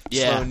Oni.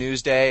 Slow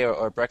News Day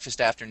or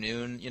Breakfast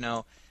Afternoon.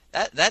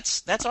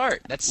 That's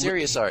art. That's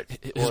serious art.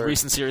 His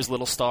recent series,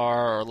 Little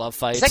Star or Love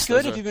Fights. Is that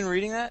good? Have you been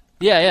reading that?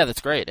 Yeah,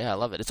 that's great. Yeah, I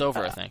love it. It's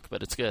over, I think,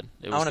 but it's good.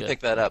 I want to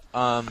pick that up.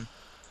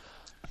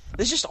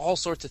 There's just all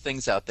sorts of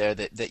things out there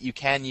that you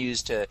can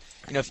use to,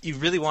 if you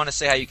really want to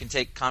say how you can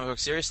take comic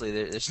books seriously,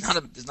 there's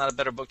not a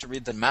better book to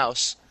read than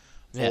Mouse.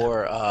 Yeah.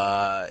 Or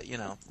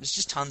there's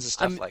just tons of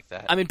stuff like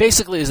that. I mean,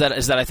 basically,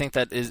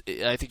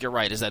 I think you're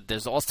right. Is that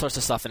there's all sorts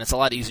of stuff, and it's a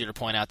lot easier to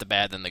point out the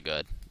bad than the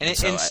good. And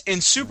in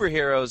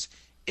superheroes,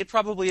 it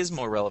probably is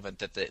more relevant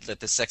that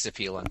the sex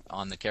appeal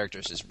on the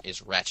characters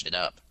is ratcheted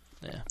up.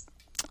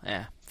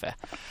 Yeah, fair.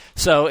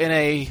 So in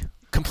a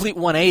complete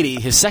 180,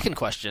 his second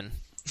question.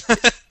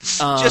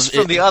 Just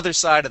from the other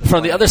side of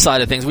the other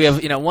side of things, we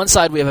have one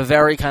side we have a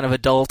very kind of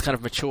adult, kind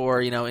of mature,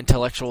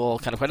 intellectual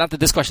kind of. Not that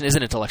this question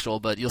isn't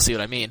intellectual, but you'll see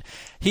what I mean.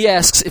 He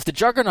asks if the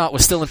Juggernaut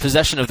was still in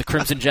possession of the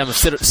Crimson Gem of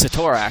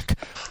Sitorak,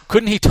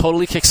 couldn't he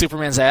totally kick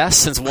Superman's ass?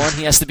 Since one,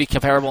 he has to be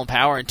comparable in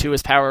power, and two,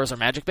 his powers are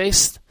magic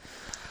based.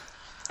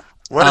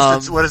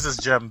 What is this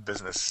gem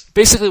business?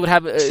 Basically, what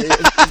happened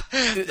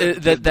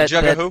that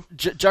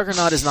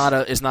Juggernaut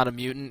is not a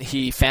mutant.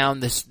 He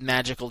found this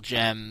magical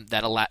gem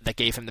that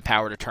gave him the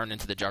power to turn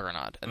into the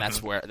Juggernaut, and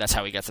that's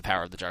how he gets the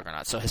power of the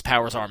Juggernaut. So his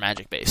powers are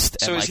magic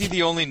based. So is he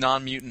the only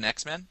non-mutant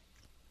X-Men?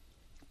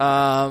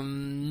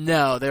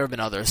 No, there have been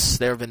others.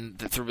 There have been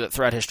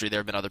throughout history. There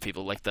have been other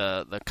people like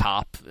the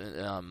cop.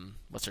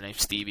 What's her name?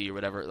 Stevie or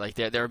whatever. Like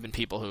there have been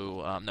people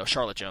who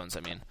Charlotte Jones. I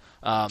mean,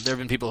 there have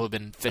been people who have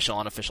been official,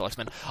 unofficial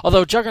X-Men.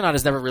 Although Juggernaut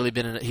has never really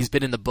been. He's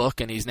been in the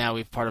book, and he's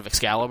now part of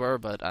Excalibur.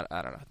 But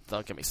I don't know.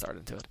 Don't get me started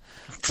into it.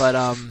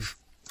 But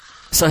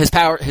so his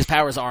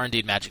powers are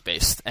indeed magic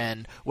based,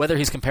 and whether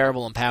he's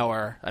comparable in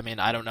power, I mean,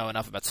 I don't know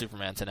enough about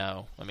Superman to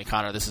know. I mean,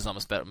 Connor, this is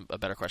almost a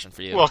better question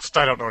for you. Well,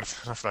 I don't know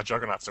enough about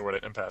Juggernaut, so we're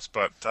at impasse.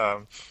 But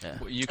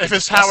if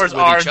his powers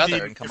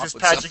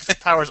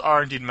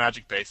are indeed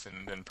magic based,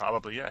 then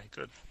probably he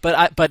could.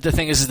 But the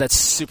thing is that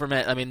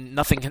Superman. I mean,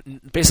 nothing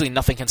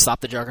can stop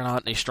the Juggernaut,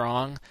 and he's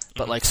strong.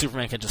 But like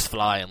Superman can just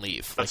fly and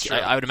leave. That's true.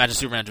 I would imagine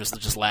Superman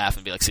just laugh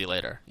and be like, "See you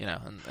later,"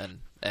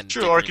 And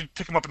true, or he could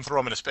pick him up and throw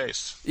him into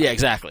space. Yeah,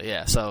 exactly.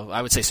 Yeah, so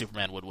I would say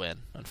Superman would win,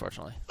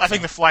 unfortunately. I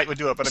think the flight would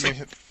do it, but I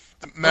mean,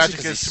 the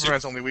magic is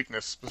Superman's only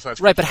weakness.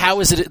 Besides, right? But how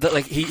is it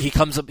that he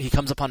comes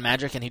upon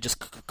magic and he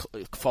just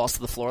falls to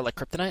the floor like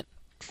kryptonite?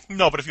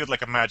 No, but if you had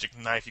like a magic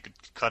knife, you could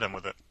cut him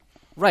with it.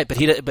 Right, but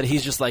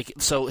he's just like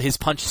so his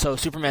punch. So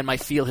Superman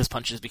might feel his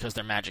punches because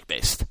they're magic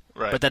based.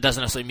 Right, but that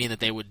doesn't necessarily mean that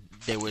they would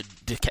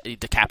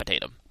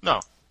decapitate him. No.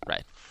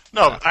 Right.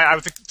 No, I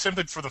would think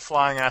simply for the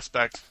flying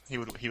aspect, he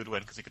would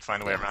win because he could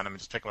find a way around him and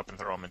just pick him up and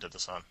throw him into the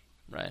sun.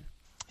 Right.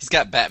 He's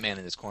got Batman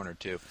in his corner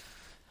too.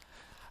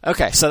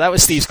 Okay, so that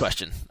was Steve's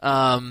question.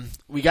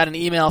 We got an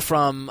email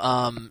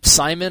from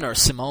Simon or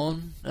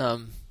Simone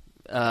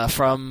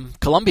from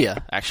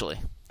Colombia, actually,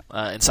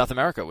 in South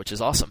America, which is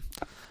awesome.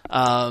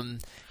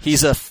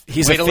 He's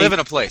way to live in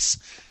a place.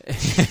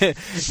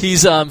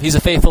 He's a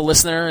faithful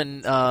listener,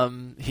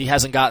 and he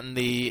hasn't gotten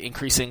the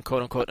increasing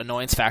quote unquote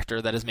annoyance factor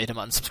that has made him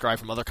unsubscribe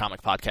from other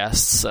comic podcasts.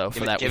 So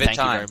for that, we thank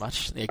you very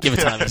much. Yeah, give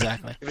it time,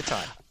 exactly. Give it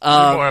time.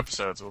 3 more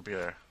episodes, we'll be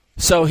there.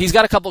 So he's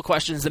got a couple of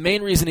questions. The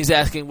main reason he's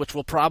asking, which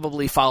we'll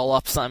probably follow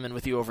up, Simon,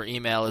 with you over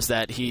email, is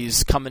that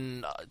he's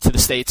coming to the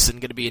States and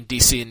going to be in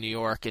D.C. and New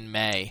York in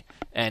May,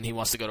 and he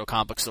wants to go to a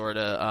comic book store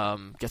to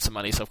get some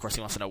money. So of course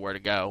he wants to know where to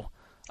go.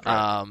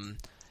 Right.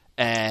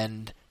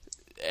 And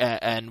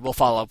we'll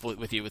follow up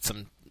with you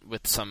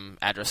with some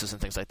addresses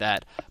and things like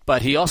that.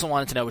 But he also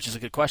wanted to know, which is a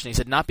good question, he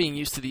said, not being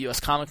used to the U.S.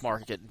 comic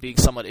market, being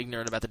somewhat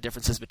ignorant about the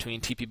differences between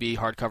TPB,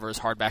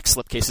 hardcovers, hardback,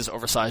 slipcases,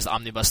 oversized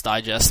omnibus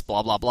digests,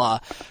 blah, blah, blah,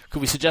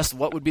 could we suggest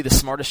what would be the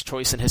smartest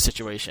choice in his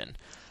situation?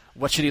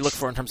 What should he look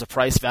for in terms of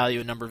price,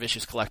 value, number of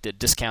issues collected,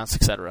 discounts,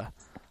 etc.?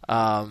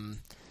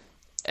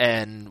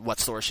 And what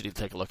stores should he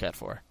take a look at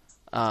for?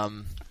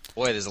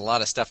 Boy, there's a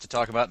lot of stuff to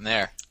talk about in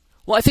there.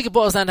 Well, I think it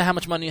boils down to how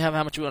much money you have,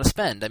 how much you want to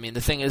spend. I mean, the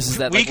thing is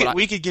that we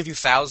could give you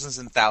thousands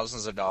and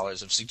thousands of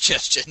dollars of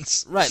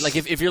suggestions. Right, like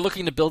if you're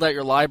looking to build out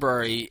your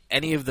library,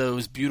 any of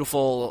those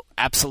beautiful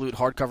absolute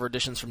hardcover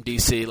editions from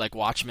DC, like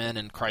Watchmen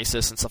and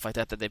Crisis and stuff like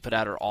that they put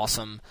out are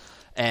awesome.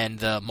 And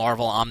the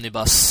Marvel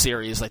Omnibus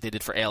series, like they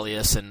did for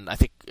Alias, and I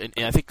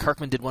think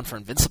Kirkman did one for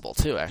Invincible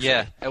too. Actually,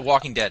 yeah,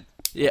 Walking Dead.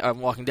 Yeah,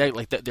 Walking Dead,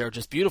 like they're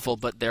just beautiful,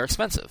 but they're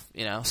expensive,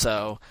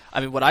 So,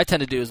 I mean, what I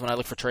tend to do is when I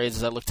look for trades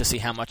is I look to see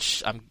how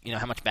much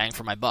how much bang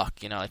for my buck.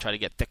 I try to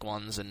get thick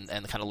ones and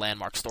the kind of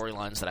landmark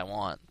storylines that I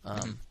want.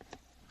 I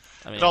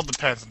mean, it all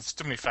depends. There's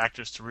too many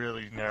factors to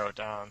really narrow it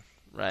down.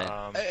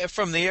 Right.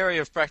 From the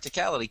area of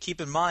practicality,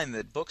 keep in mind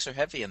that books are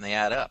heavy and they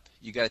add up.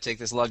 You got to take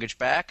this luggage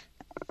back.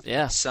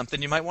 Yeah.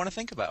 Something you might want to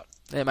think about.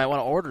 They might want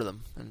to order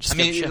them. And just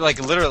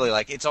literally,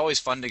 it's always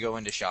fun to go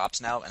into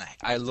shops now, and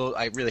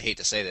I really hate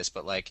to say this,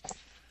 but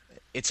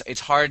it's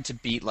hard to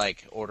beat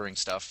ordering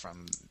stuff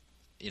from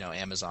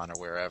Amazon or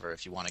wherever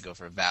if you want to go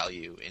for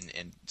value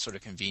and sort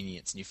of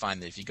convenience. And you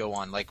find that if you go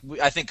on,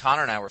 I think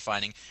Connor and I were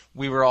finding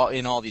we were all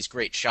in all these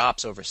great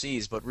shops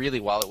overseas, but really,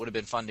 while it would have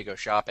been fun to go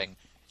shopping,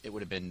 it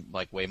would have been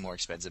way more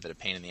expensive and a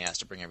pain in the ass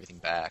to bring everything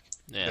back.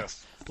 Yeah.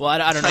 Yes. Well,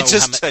 I don't know. I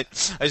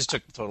just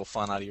took the total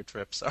fun out of your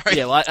trip. Sorry.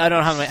 Yeah. Well, I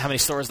don't know how many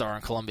stores there are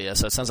in Colombia,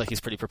 so it sounds like he's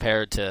pretty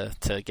prepared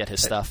to get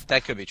his stuff.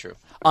 That could be true.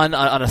 On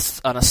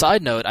a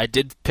side note, I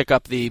did pick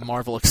up the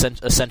Marvel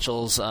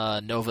Essentials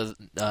Nova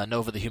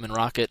the Human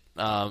Rocket,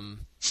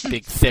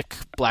 big thick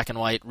black and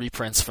white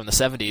reprints from the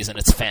 70s, and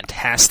it's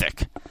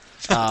fantastic.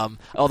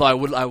 Although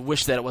I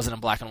wish that it wasn't in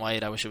black and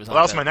white. I wish it was. Well,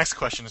 that was my next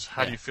question: is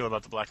how do you feel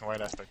about the black and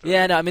white aspect of it?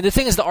 Yeah, no. I mean, the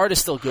thing is, the art is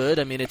still good.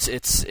 I mean, it's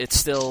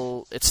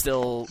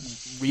still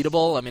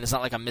readable. I mean, it's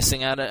not like I'm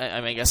missing out.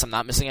 I mean, I guess I'm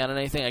not missing out on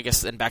anything. I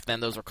guess, and back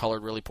then those were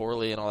colored really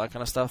poorly and all that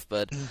kind of stuff.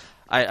 But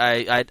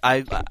I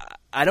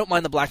don't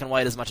mind the black and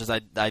white as much as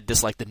I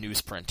dislike the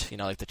newsprint.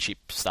 Like the cheap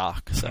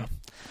stock. So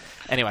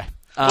anyway,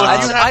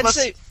 I'd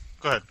say.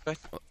 Go ahead.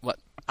 What?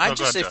 I'd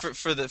just say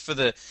for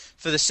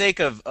the sake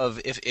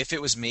of if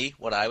it was me,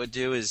 what I would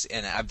do is,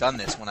 and I've done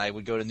this when I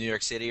would go to New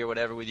York City or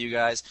whatever with you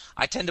guys,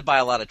 I tend to buy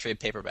a lot of trade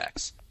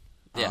paperbacks.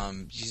 Yeah.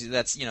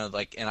 That's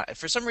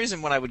for some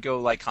reason when I would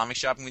go comic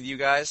shopping with you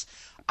guys,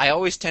 I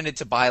always tended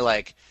to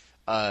buy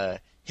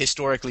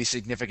historically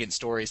significant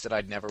stories that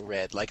I'd never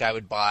read. I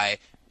would buy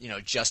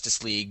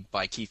Justice League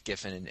by Keith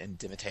Giffen and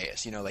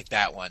DeMatteis, like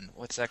that one.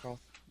 What's that called?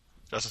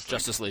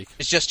 Justice League.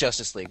 It's just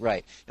Justice League,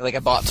 right? I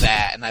bought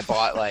that, and I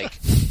bought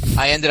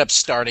I ended up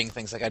starting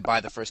things I'd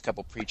buy the first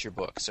couple Preacher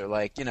books, or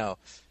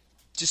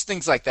just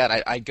things like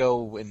that. I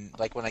go and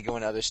when I go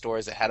into other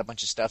stores that had a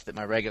bunch of stuff that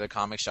my regular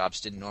comic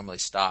shops didn't normally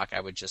stock,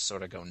 I would just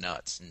sort of go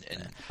nuts.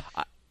 And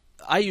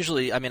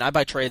I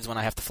buy trades when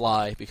I have to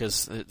fly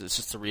because it's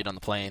just to read on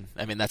the plane.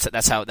 I mean, that's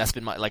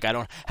been my, I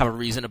don't have a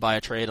reason to buy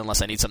a trade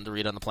unless I need something to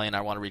read on the plane.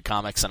 I want to read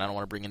comics and I don't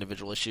want to bring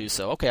individual issues.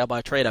 So okay, I'll buy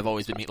a trade. I've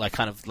always been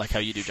kind of like how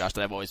you do, Josh.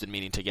 That I've always been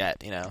meaning to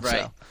get.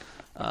 Right.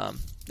 So,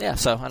 yeah.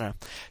 So I don't know.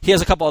 He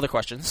has a couple other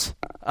questions.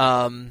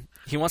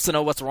 He wants to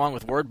know what's wrong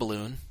with Word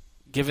Balloon.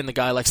 Given the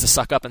guy likes to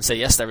suck up and say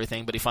yes to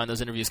everything, but he finds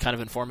those interviews kind of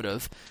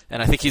informative.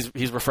 And I think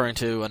he's referring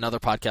to another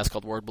podcast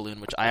called Word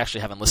Balloon, which I actually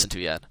haven't listened to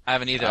yet. I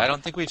haven't either. I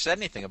don't think we've said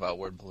anything about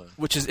Word Balloon.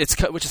 Which has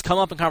come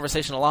up in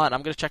conversation a lot, and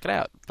I'm going to check it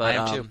out. But,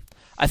 I am too.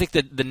 I think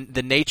that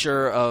the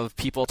nature of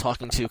people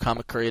talking to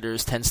comic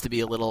creators tends to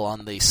be a little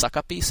on the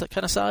suck-up-y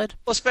kind of side.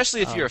 Well,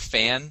 especially if you're a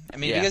fan. I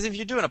mean, because if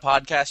you're doing a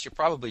podcast, you're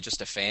probably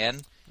just a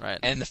fan. Right.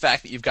 And the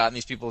fact that you've gotten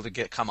these people to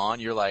come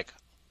on, you're like,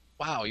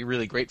 wow, you're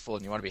really grateful,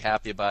 and you want to be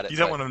happy about it. You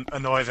don't want to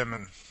annoy them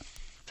and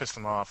piss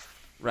them off.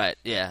 Right,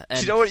 yeah.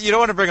 And you don't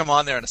want to bring them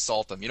on there and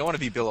assault them. You don't want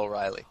to be Bill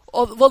O'Reilly.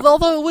 Well,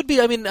 although it would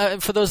be, I mean,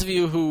 for those of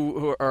you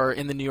who are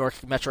in the New York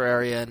metro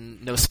area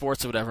and know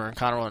sports or whatever, and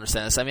Connor will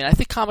understand this, I mean, I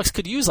think comics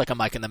could use a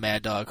Mike and the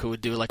Mad Dog who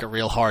would do a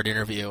real hard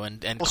interview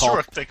and well, call...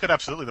 sure, they could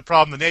absolutely. The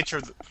problem, the nature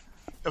of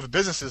the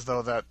business is,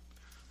 though, that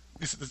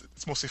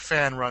it's mostly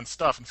fan-run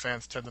stuff, and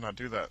fans tend to not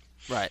do that.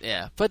 Right,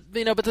 yeah. But,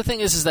 but the thing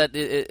is that,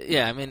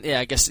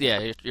 I guess,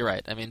 you're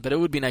right. I mean, but it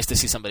would be nice to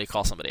see somebody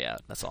call somebody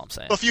out. That's all I'm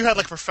saying. Well, if you had,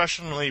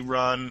 professionally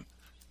run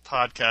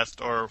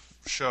podcast or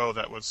show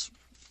that was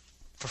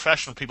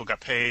professional, people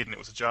got paid, and it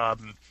was a job,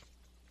 and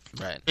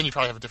then you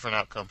probably have a different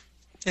outcome.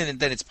 And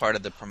then it's part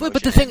of the promotion.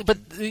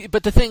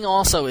 But the thing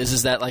also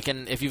is that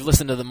if you've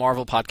listened to the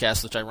Marvel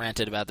podcast, which I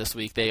ranted about this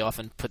week, they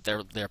often put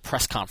their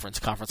press conference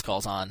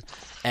calls on,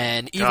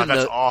 and even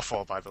that's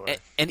awful, by the way.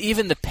 And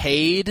even the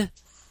paid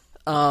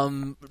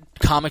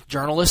comic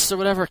journalists or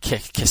whatever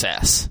kiss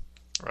ass.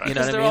 Right.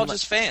 Because they're all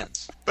just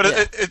fans.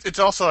 But it's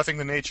also, I think,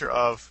 the nature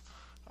of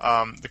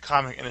the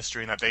comic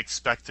industry, and that they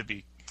expect to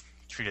be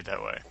treated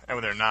that way, and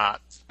when they're not,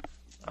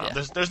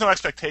 there's no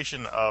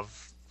expectation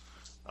of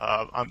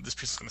this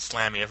person's going to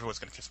slam me, everyone's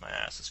going to kiss my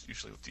ass. That's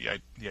usually what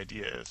the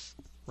idea is.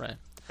 Right.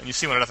 And you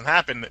see when it doesn't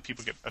happen that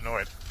people get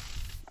annoyed.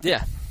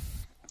 Yeah.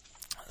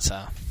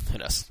 So who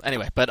knows?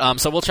 Anyway, but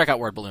so we'll check out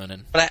Word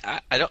Balloon. But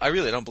I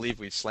really don't believe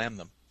we've slammed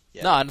them.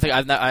 Yeah. No, I don't think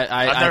I've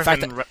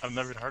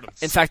never heard of them.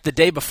 In fact, the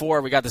day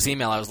before we got this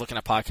email, I was looking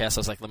at podcasts.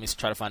 I was like, let me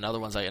try to find other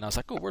ones. And I was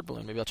like, oh, Word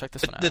Balloon. Maybe I'll check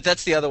this one out.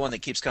 That's the other one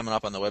that keeps coming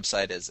up on the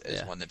website as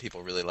one that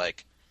people really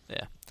like.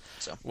 Yeah.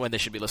 So when they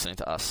should be listening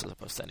to us as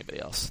opposed to anybody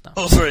else. No.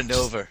 Over and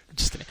over.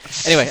 Just kidding.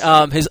 Anyway,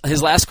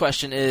 his last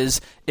question is: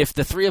 if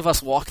the three of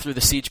us walked through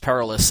the Siege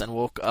Perilous and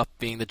woke up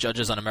being the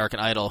judges on American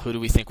Idol, who do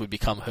we think would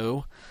become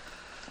who?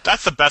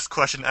 That's the best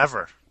question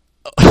ever.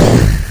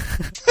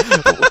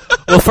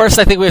 Well, first,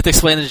 I think we have to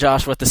explain to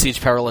Josh what the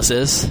Siege Perilous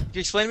is. Can you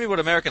explain to me what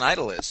American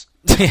Idol is?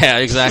 Yeah,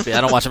 exactly.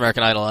 I don't watch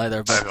American Idol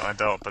either. But I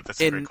don't, but that's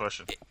a great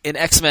question. In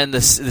X-Men, the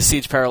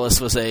Siege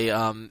Perilous was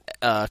a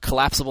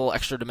collapsible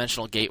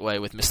extra-dimensional gateway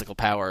with mystical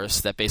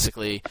powers that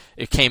basically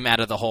it came out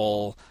of the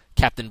whole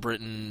Captain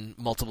Britain,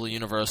 multiple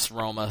universe,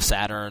 Roma,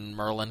 Saturn,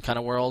 Merlin kind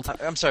of world.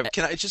 I'm sorry,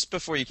 can I just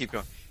before you keep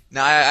going?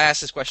 Now, I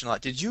asked this question a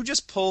lot. Did you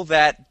just pull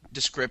that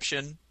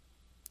description?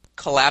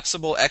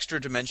 Collapsible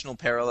extra-dimensional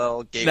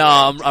parallel gateway?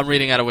 No, I'm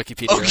reading out of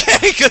Wikipedia.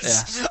 Okay,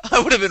 because I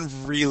would have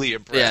been really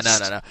impressed.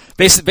 Yeah, no.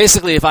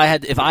 Basically, if I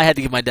had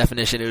to give my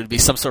definition, it would be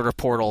some sort of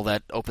portal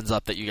that opens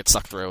up that you get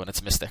sucked through, and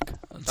it's mystic.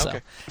 And so,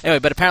 okay. Anyway,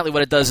 but apparently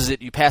what it does is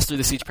you pass through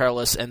the Siege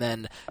Perilous, and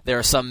then there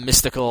are some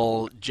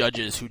mystical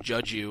judges who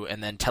judge you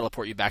and then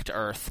teleport you back to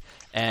Earth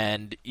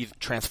and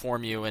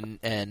transform you,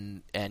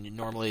 and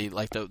normally,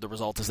 like, the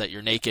result is that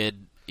you're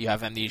naked, you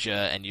have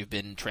amnesia, and you've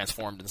been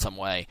transformed in some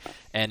way.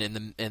 And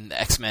in the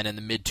X-Men in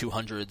the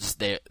mid-200s,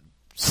 they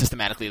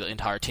systematically the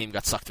entire team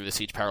got sucked through the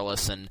Siege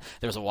Perilous, and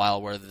there was a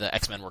while where the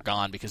X-Men were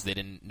gone because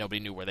nobody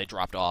knew where they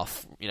dropped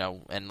off,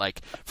 and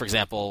like, for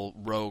example,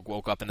 Rogue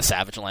woke up in the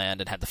Savage Land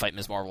and had to fight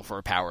Ms. Marvel for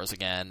her powers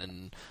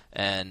again,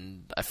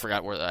 and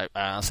I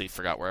honestly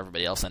forgot where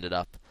everybody else ended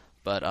up.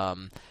 But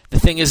the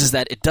thing is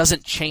that it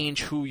doesn't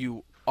change who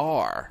you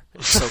are.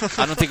 So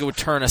I don't think it would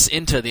turn us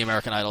into the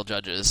American Idol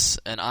judges,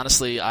 and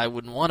honestly, I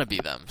wouldn't want to be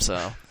them.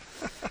 So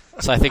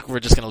I think we're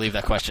just going to leave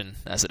that question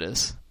as it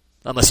is,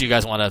 unless you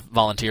guys want to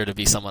volunteer to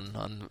be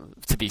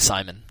to be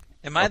Simon.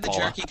 Am I the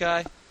jerky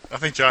guy? I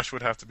think Josh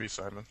would have to be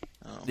Simon.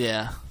 Oh.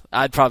 Yeah,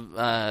 I'd probably.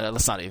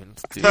 Let's not even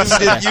do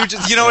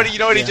this. You know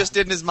what he just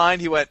did in his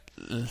mind? He went,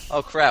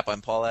 "Oh crap,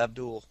 I'm Paul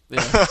Abdul."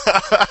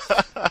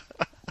 Yeah.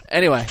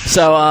 Anyway,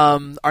 so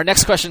our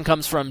next question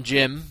comes from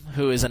Jim,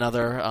 who is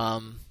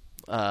another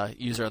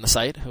user on the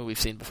site who we've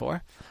seen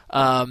before.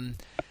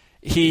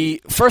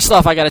 First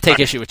off, I got to take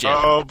issue with Jim.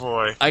 Oh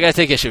boy, I got to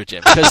take issue with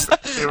Jim because,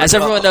 as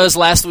everyone knows,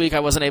 last week I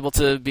wasn't able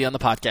to be on the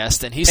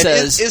podcast, and he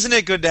says, "Isn't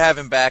it good to have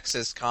him back?"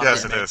 Says comment.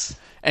 Yes, it is.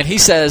 And he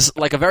says,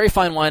 like a very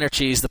fine wine or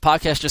cheese, the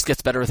podcast just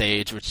gets better with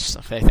age. Which,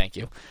 okay, thank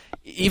you.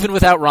 Even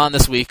without Ron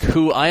this week,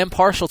 who I am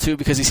partial to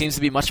because he seems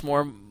to be much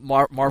more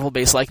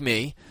Marvel-based like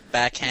me.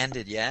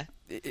 Backhanded, yeah.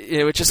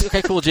 Which is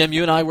okay, cool, Jim.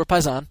 You and I were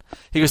paisan.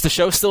 He goes, the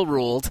show still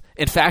ruled.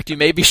 In fact, you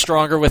may be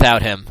stronger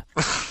without him.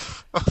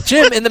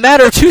 Jim, in the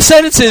matter of 2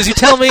 sentences, you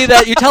tell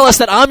us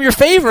that I'm your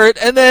favorite,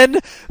 and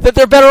then that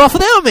they're better off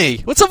without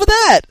me. What's up with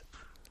that?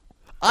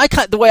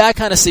 The way I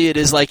kind of see it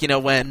is like,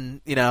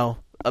 when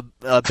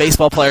a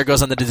baseball player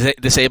goes on the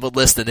disabled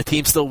list and the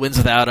team still wins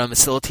without him. It's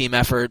still a team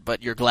effort,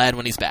 but you're glad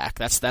when he's back.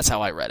 That's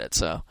how I read it.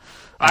 So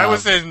I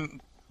was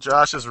in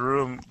Josh's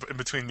room in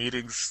between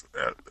meetings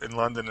in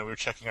London, and we were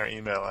checking our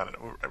email, and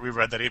we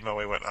read that email, and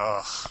we went,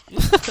 "Ugh."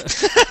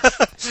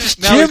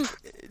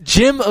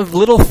 Jim of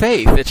little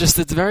faith.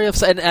 It's very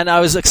upset, and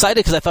I was excited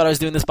because I thought I was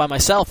doing this by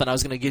myself, and I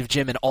was going to give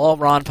Jim an all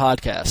Ron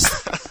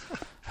podcast.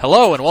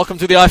 Hello, and welcome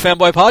to the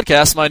iFanboy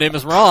podcast. My name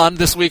is Ron.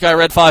 This week I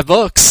read 5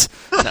 books.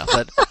 No,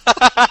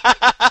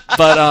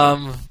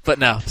 but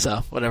no. So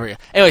whatever.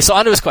 Anyway, so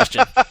on to his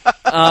question.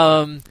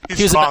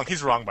 He's wrong.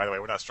 He's wrong, by the way.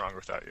 We're not stronger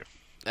without you.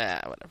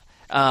 Whatever.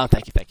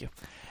 Thank you.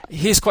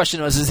 His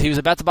question was, he was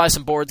about to buy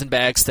some boards and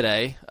bags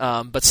today,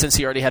 but since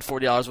he already had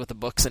 $40 worth of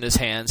books in his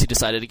hands, he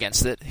decided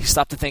against it. He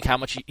stopped to think how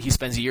much he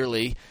spends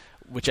yearly,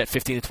 which at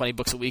 15 to 20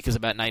 books a week is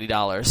about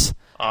 $90.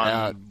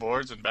 On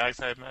boards and bags,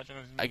 I imagine?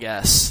 I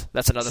guess.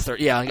 That's another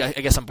 30. Yeah,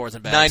 I guess on boards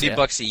and bags.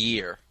 $90 a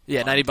year.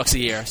 Yeah, $90 a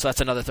year, so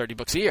that's another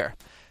 $30 a year.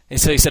 And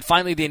so he said,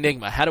 finally, the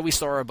enigma. How do we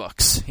store our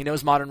books? He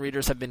knows modern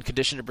readers have been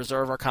conditioned to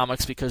preserve our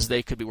comics because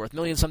they could be worth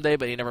millions someday,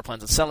 but he never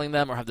plans on selling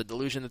them or have the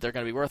delusion that they're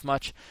going to be worth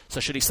much.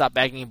 So should he stop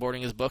bagging and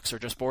boarding his books or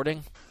just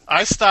boarding?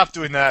 I stopped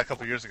doing that a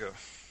couple years ago.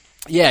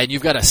 Yeah, and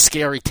you've got a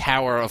scary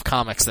tower of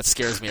comics that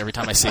scares me every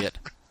time I see it.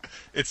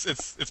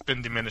 It's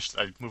been diminished.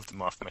 I moved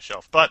them off my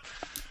shelf. But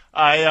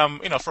I,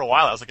 for a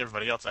while I was like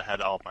everybody else. I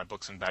had all of my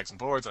books in bags and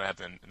boards, and I had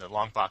them in the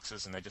long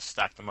boxes, and I just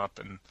stacked them up.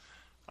 And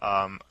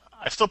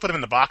I still put them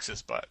in the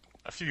boxes, but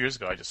a few years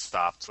ago, I just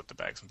stopped with the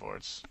bags and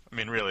boards. I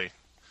mean, really,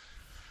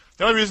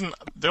 the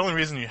only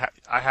reason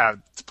I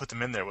had to put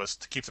them in there was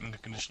to keep them in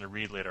condition to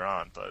read later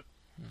on. But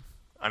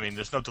I mean,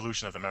 there's no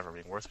delusion of them ever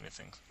being worth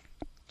anything.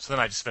 So then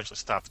I just eventually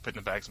stopped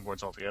putting the bags and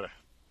boards altogether.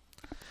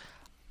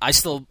 I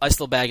still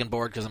bag and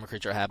board because I'm a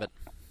creature of habit.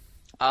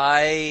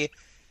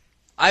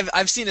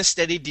 I've seen a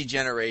steady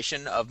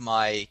degeneration of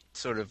my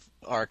sort of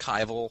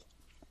archival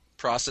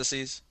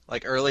processes.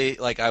 Like early,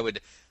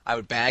 I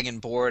would bag and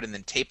board and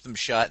then tape them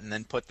shut and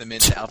then put them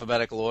into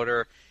alphabetical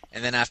order.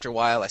 And then after a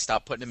while, I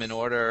stopped putting them in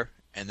order,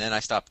 and then I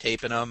stopped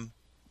taping them.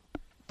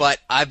 But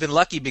I've been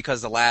lucky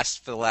because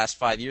for the last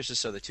 5 years or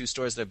so, the 2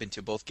 stores that I've been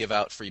to both give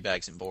out free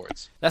bags and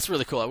boards. That's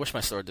really cool. I wish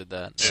my store did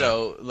that. Yeah.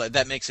 So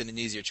that makes it an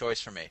easier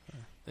choice for me.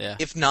 Yeah.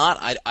 If not,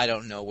 I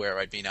don't know where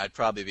I'd be. I'd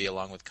probably be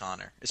along with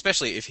Connor.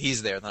 Especially if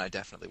he's there, then I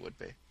definitely would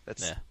be.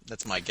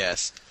 That's my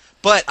guess.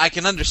 But I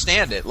can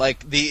understand it.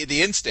 Like,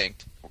 the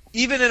instinct.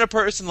 even in a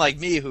person like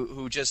me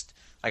who just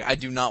like I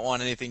do not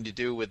want anything to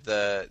do with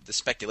the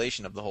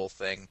speculation of the whole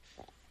thing.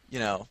 You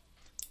know,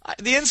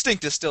 the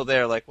instinct is still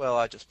there. Like, well,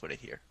 I'll just put it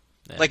here.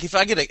 Yeah. Like if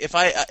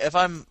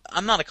I'm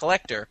not a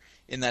collector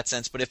in that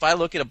sense, but if I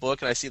look at a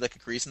book and I see like a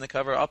crease in the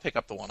cover, I'll pick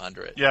up the one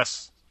under it.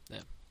 Yes.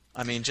 Yeah.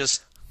 I mean,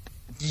 just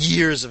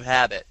years of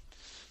habit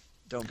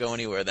don't go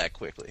anywhere that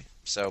quickly.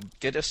 So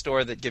get a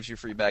store that gives you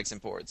free bags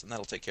and boards, and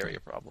that'll take care of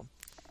your problem.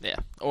 Yeah,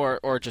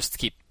 or just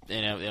keep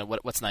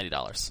what's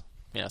 $90?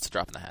 It's a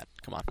drop in the hat.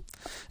 Come on.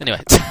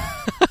 Anyway,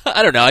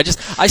 I don't know.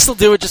 I still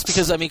do it just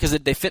because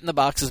they fit in the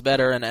boxes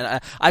better, and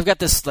I've got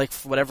this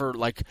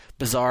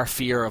bizarre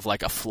fear of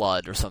like a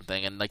flood or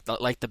something, and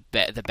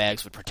the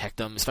bags would protect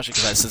them, especially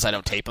since I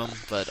don't tape them.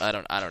 But I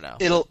don't know.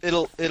 It'll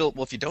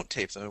well, if you don't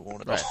tape them, it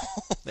won't at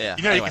all. Yeah.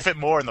 Anyway. You can fit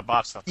more in the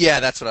box though. Yeah,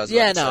 that's what I was.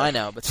 Yeah, no, I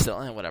know, but still,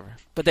 whatever.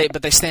 But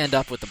they stand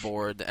up with the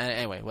board.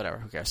 Anyway, whatever.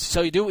 Who cares?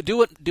 So you do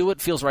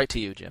what feels right to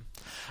you, Jim.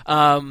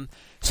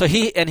 So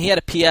he had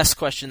a PS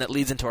question that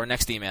leads into our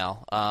next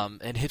email.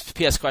 And his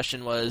PS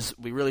question was,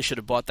 we really should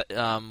have bought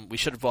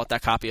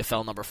that copy of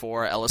Fell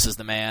 #4. Ellis is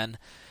the man,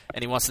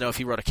 and he wants to know if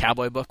he wrote a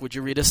cowboy book. Would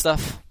you read his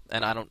stuff?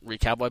 And I don't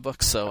read cowboy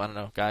books, so I don't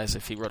know, guys.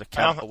 If he wrote a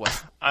cowboy,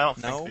 I don't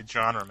think the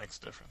genre makes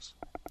a difference.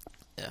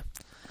 Yeah,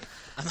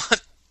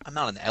 I'm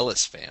not an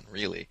Ellis fan,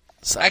 really.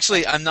 So,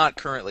 actually, I'm not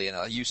currently, and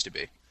I used to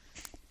be.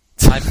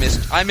 I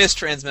miss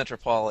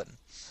Transmetropolitan.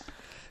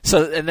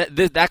 So, and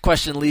that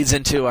question leads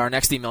into our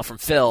next email from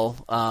Phil,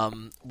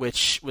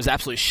 which was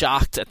absolutely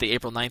shocked at the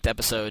April 9th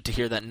episode to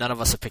hear that none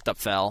of us have picked up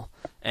Fell,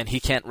 and he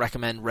can't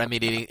recommend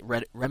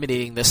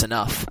remedying this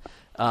enough.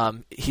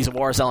 He's a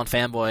War Zelen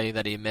fanboy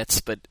that he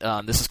admits, but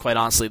this is quite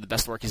honestly the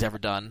best work he's ever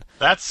done.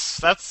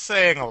 That's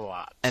saying a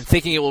lot. And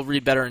thinking it will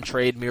read better in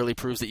trade merely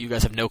proves that you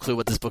guys have no clue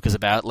what this book is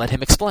about. Let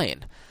him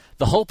explain.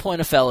 The whole point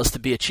of Fell is to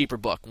be a cheaper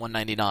book,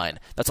 $1.99.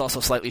 That's also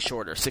slightly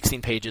shorter,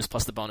 16 pages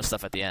plus the bonus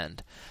stuff at the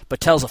end, but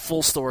tells a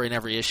full story in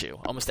every issue.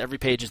 Almost every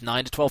page is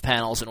 9 to 12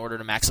 panels in order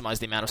to maximize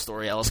the amount of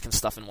story Ellis can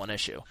stuff in one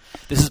issue.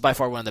 This is by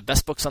far one of the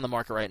best books on the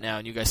market right now,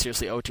 and you guys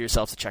seriously owe it to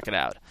yourselves to check it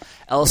out.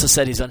 Ellis has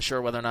said he's unsure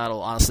whether or not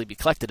it'll honestly be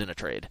collected in a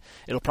trade.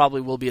 It'll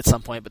probably will be at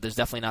some point, but there's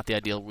definitely not the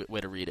ideal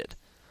way to read it.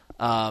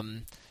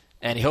 And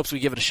he hopes we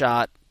give it a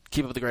shot.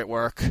 Keep up the great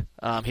work.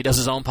 He does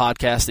his own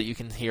podcast that you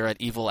can hear at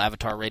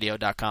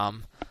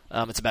evilavatarradio.com.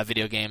 It's about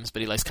video games,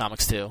 but he likes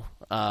comics too.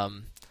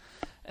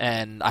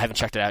 And I haven't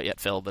checked it out yet,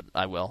 Phil, but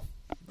I will.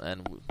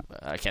 And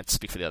I can't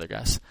speak for the other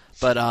guys.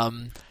 But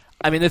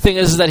the thing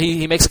is that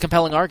he makes a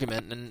compelling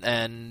argument,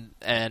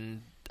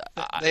 and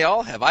they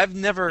all have. I've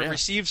never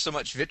received so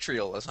much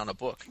vitriol as on a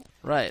book.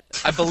 Right.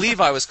 I believe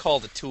I was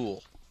called a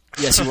tool.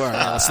 Yes, you were. No,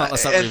 let's not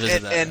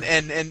revisit that.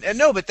 And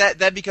no, but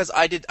that because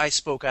I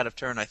spoke out of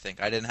turn. I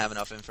think I didn't have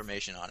enough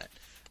information on it.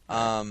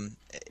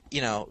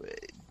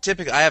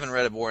 Typically, I haven't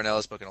read a Warren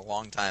Ellis book in a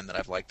long time that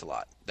I've liked a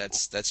lot.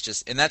 That's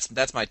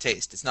my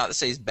taste. It's not to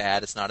say he's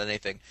bad. It's not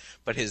anything,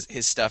 but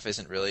his stuff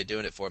isn't really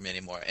doing it for me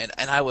anymore. And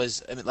I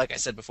was, like I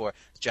said before,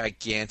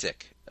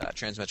 gigantic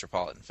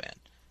Transmetropolitan fan.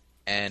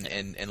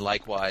 And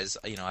likewise,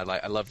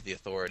 I loved The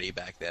Authority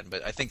back then.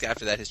 But I think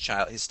after that,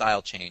 his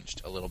style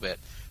changed a little bit.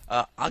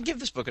 I'll give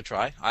this book a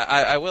try.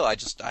 I will. I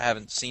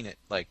haven't seen it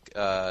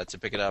to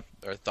pick it up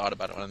or thought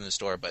about it when I'm in the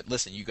store. But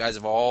listen, you guys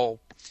have all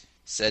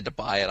said to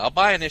buy it. I'll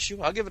buy an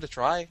issue. I'll give it a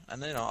try,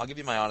 and then I'll give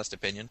you my honest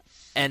opinion.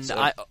 And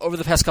over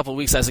the past couple of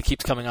weeks, as it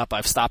keeps coming up,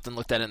 I've stopped and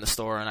looked at it in the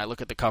store, and I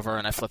look at the cover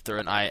and I flip through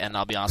it, and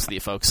I'll be honest with you,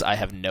 folks, I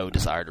have no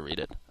desire to read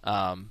it.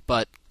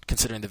 But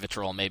considering the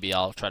vitriol, maybe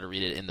I'll try to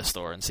read it in the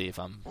store and see if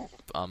I'm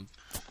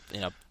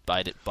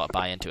buy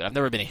into it. I've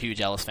never been a huge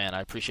Ellis fan.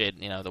 I appreciate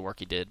the work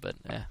he did, but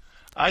yeah.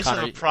 I just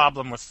have a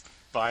problem with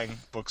buying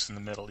books in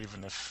the middle,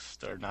 even if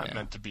they're not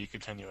meant to be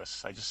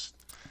continuous.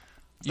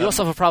 You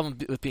also have a problem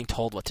with being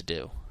told what to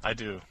do. I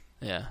do.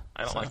 Yeah.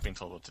 I don't like being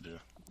told what to do.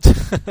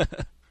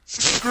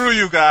 Screw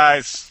you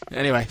guys.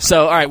 Anyway,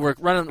 so all right, we're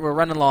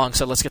running long,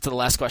 so let's get to the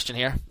last question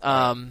here.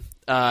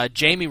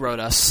 Jamie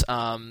wrote us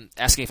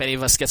asking if any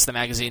of us gets the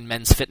magazine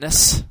Men's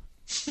Fitness.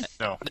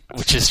 No.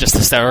 Which is just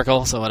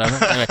hysterical, so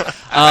whatever. Anyway,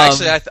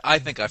 actually, I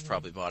think I've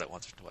probably bought it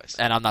once or twice.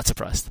 And I'm not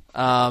surprised.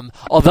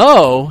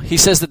 Although, he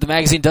says that the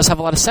magazine does have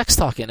a lot of sex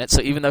talk in it,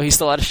 so even though he's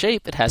still out of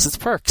shape, it has its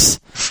perks.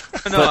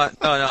 No,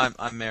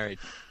 I'm married.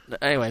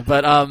 Anyway,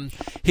 but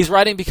he's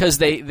writing because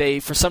they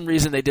for some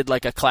reason they did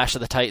like a Clash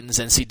of the Titans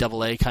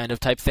NCAA kind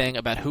of type thing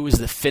about who is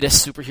the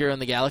fittest superhero in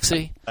the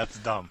galaxy. That's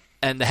dumb.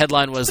 And the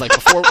headline was like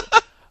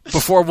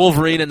before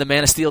Wolverine and the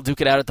Man of Steel duke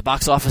it out at the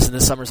box office in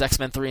this summer's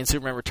X-Men 3 and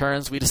Superman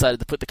Returns, we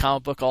decided to put the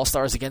comic book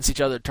all-stars against each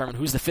other to determine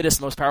who's the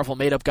fittest, most powerful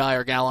made-up guy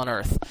or gal on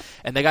Earth.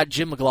 And they got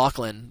Jim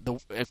McLaughlin,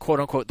 the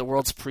quote-unquote the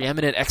world's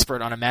preeminent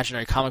expert on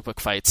imaginary comic book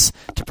fights,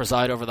 to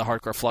preside over the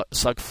hardcore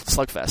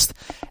slugfest.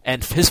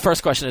 And his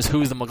first question is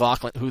who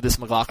this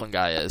McLaughlin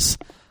guy is.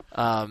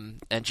 And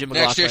Jim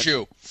McLaughlin. Next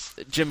issue.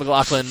 Jim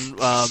McLaughlin,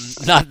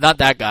 not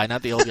that guy,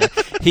 not the old guy.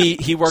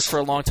 He worked for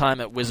a long time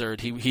at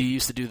Wizard. He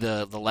used to do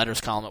the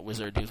letters column at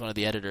Wizard. He was one of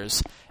the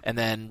editors, and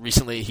then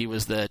recently he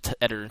was the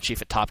editor in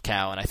chief at Top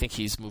Cow. And I think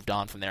he's moved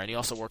on from there. And he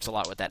also works a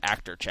lot with that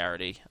actor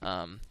charity.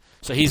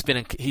 So he's been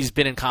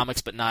in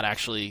comics, but not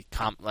actually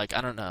I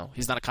don't know.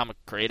 He's not a comic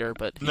creator,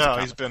 but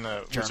he's been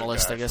a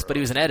journalist, I guess. But he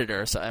was an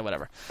editor, so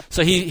whatever.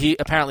 So he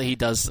apparently he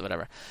does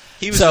whatever.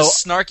 He was a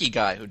snarky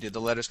guy who did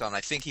the letters column.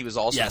 I think he was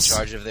also in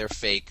charge of their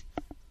fake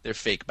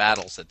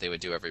battles that they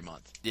would do every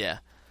month. Yeah.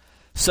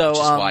 So which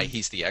is why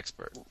he's the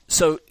expert.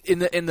 So in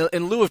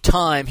lieu of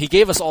time, he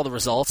gave us all the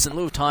results. In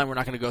lieu of time, we're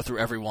not going to go through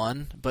every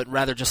one, but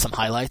rather just some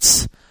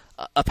highlights.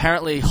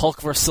 Apparently, Hulk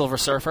vs. Silver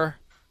Surfer.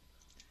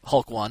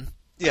 Hulk won.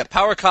 Yeah,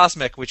 Power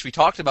Cosmic, which we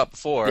talked about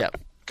before. Yeah.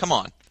 Come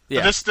on.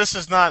 Yeah. But this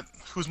is not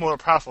who's more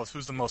powerful, it's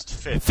who's the most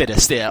fit.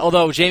 Fittest, yeah.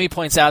 Although Jamie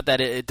points out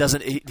that it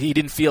doesn't. He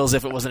didn't feel as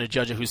if it wasn't a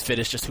judge of who's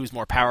fittest, just who's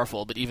more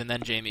powerful. But even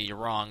then, Jamie, you're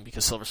wrong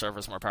because Silver Surfer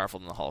is more powerful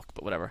than the Hulk.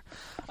 But whatever.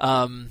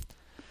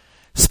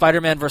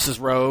 Spider-Man versus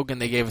Rogue, and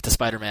they gave it to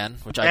Spider-Man,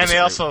 which I disagree they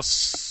also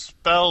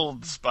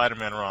spelled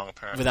Spider-Man wrong,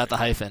 apparently. Without the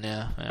hyphen,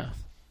 yeah.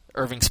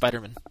 Irving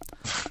Spiderman.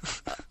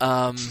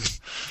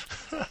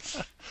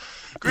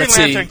 Green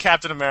Lantern,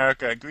 Captain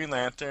America. Green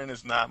Lantern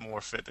is not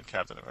more fit than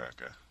Captain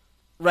America.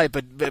 Right,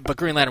 but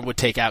Green Lantern would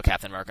take out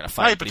Captain America in a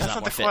fight. Right, but he's that's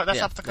not more fit. That's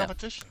not the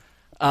competition.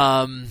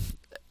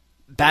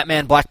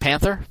 Batman, Black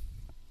Panther.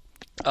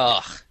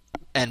 Ugh.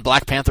 And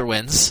Black Panther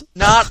wins.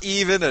 Not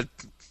even a...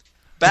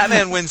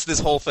 Batman wins this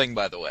whole thing,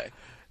 by the way.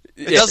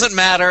 It doesn't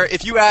matter.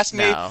 If you ask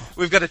me,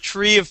 we've got a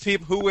tree of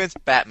people. Who wins?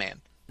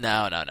 Batman.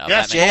 No.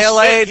 Yes,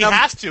 JLA. He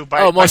has to.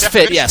 Most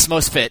fit. Yes,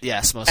 most fit.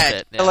 Yes, most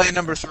fit. Yeah. JLA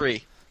number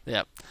 3.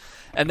 Yep.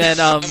 And then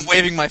I'm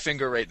waving my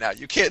finger right now.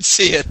 You can't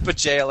see it, but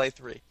JLA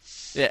 3.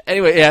 Yeah.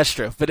 Anyway, yeah, that's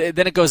true. But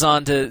then it goes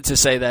on to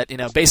say that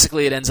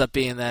basically it ends up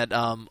being that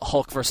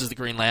Hulk versus the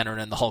Green Lantern,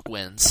 and the Hulk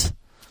wins.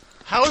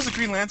 How is the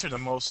Green Lantern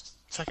the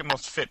second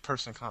most fit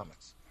person in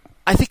comics?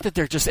 I think that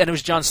they're just, and it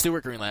was Jon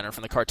Stewart Green Lantern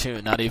from the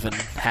cartoon, not even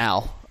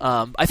Hal.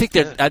 I think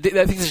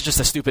this is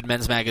just a stupid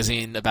men's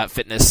magazine about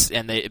fitness,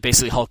 and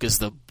basically Hulk is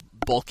the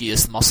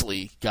bulkiest,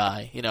 muscly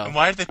guy. And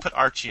why did they put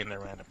Archie in there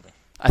randomly?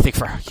 I think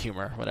for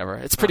humor, whatever.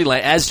 It's pretty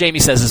lame. As Jamie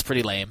says, it's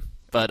pretty lame.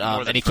 But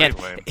and he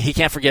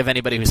can't forgive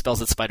anybody who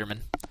spells it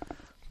Spiderman.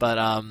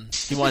 But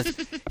he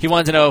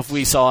wanted to know if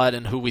we saw it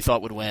and who we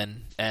thought would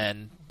win.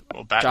 And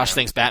Josh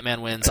thinks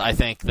Batman wins. I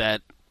think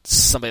that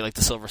somebody like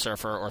the Silver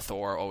Surfer or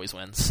Thor always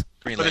wins.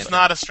 But it's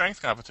not a strength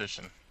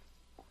competition.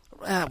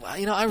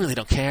 I really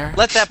don't care.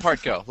 Let that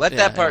part go. Let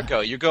that part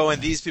go. You're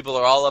going, these people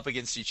are all up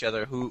against each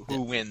other. Who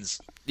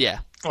wins? Yeah.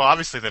 Well,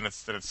 obviously, then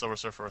it's Silver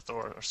Surfer or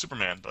Thor or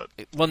Superman, but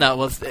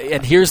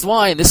and here's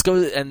why. And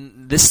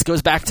this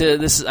goes back to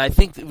this. I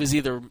think it was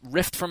either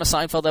riffed from a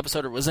Seinfeld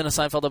episode or was in a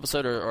Seinfeld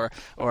episode, or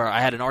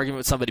I had an argument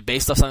with somebody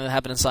based off something that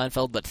happened in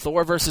Seinfeld. But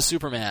Thor versus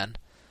Superman.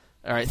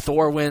 All right,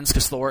 Thor wins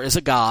because Thor is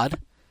a god,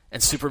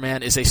 and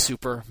Superman is a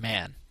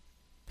Superman.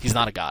 He's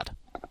not a god.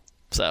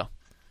 So,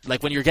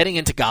 like when you're getting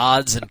into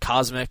gods and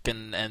cosmic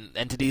and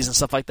entities and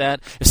stuff like that,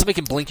 if somebody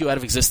can blink you out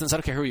of existence, I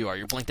don't care who you are,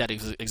 you're blinked out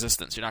of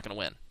existence. You're not going to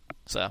win.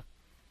 So,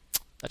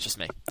 that's just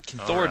me. Can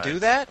Thor do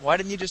that? Why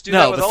didn't you just do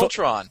that with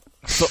Ultron?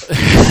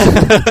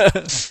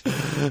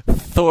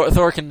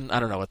 Thor can... I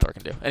don't know what Thor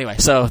can do. Anyway,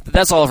 so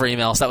that's all of our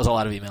emails. That was a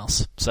lot of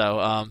emails.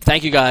 So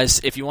thank you guys.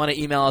 If you want to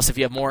email us, if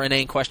you have more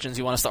inane questions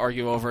you want us to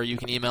argue over, you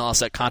can email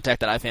us at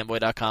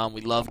contact@ifanboy.com.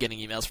 We love getting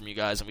emails from you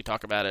guys, and we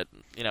talk about it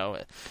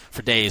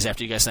for days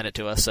after you guys send it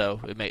to us.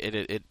 So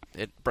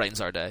it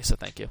brightens our day. So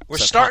thank you. We're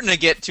starting to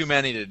get too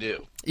many to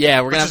do. Yeah,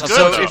 we're going to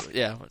have...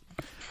 Yeah.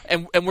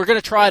 And we're going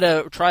to try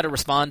to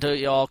respond to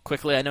y'all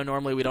quickly. I know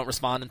normally we don't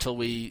respond until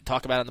we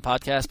talk about it in the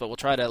podcast, but we'll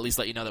try to at least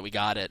let you know that we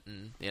got it.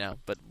 And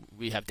but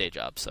we have day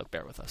jobs, so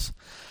bear with us.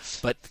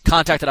 But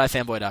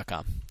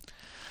contact@ifanboy.com.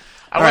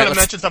 I want to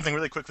mention something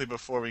really quickly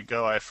before we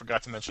go. I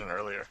forgot to mention it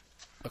earlier.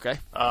 Okay.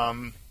 I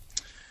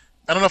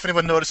don't know if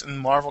anyone noticed in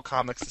Marvel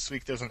Comics this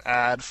week there's an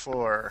ad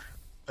for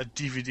a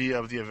DVD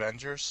of the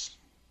Avengers.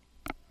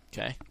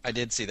 Okay. I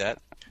did see that.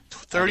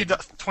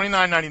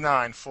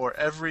 $29.99 for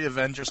every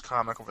Avengers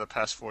comic over the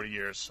past 40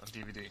 years on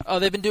DVD. Oh,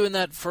 they've been doing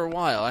that for a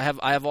while. I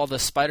have all the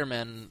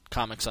Spider-Man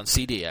comics on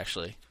CD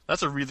actually.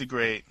 That's a really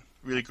great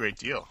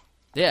deal.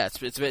 Yeah,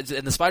 it's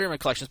and the Spider-Man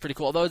collection is pretty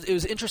cool. Although it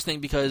was interesting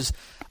because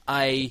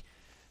I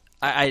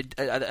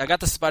got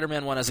the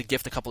Spider-Man one as a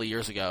gift a couple of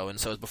years ago, and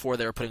so it was before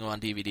they were putting them on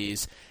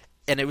DVDs.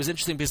 And it was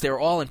interesting because they were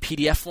all in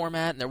PDF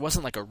format, and there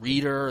wasn't like a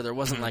reader, there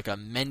wasn't like a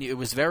menu. It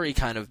was very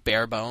kind of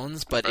bare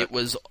bones, but it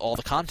was all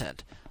the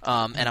content.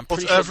 And I'm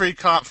pretty sure every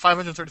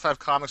 535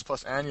 comics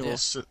plus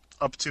annuals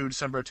up to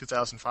December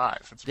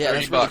 2005. It's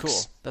that's really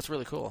cool. That's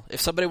really cool.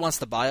 If somebody wants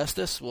to buy us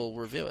this, we'll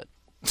review it.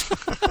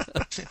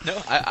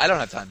 No, I don't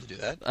have time to do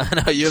that.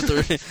 I know you have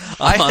to.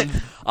 I'm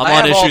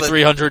on issue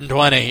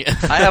 320.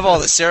 I have all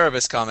the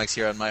Cerebus comics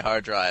here on my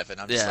hard drive,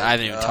 and I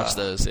haven't even touched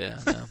those. Yeah,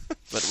 no.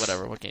 But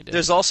whatever. What can you do?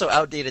 There's also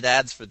outdated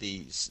ads for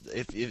these.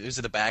 If it was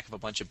at the back of a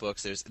bunch of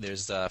books. There's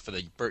for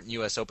the Burton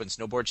U.S. Open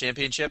Snowboard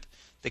Championship.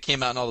 They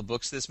came out in all the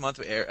books this month,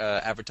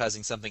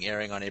 advertising something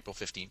airing on April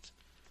 15th.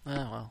 Oh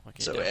well. What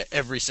can you do? So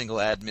every single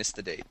ad missed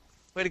the date.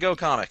 Way to go,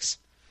 comics!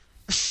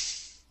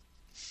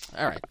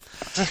 All right,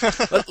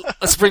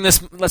 let's bring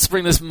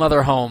this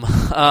mother home.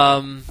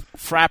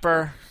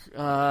 Frapper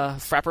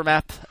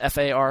FrapperMap,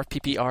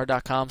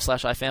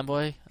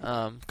 FARPPR.com/iFanboy.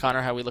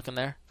 Connor, how are we looking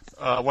there?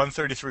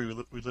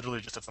 133. We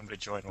literally just had somebody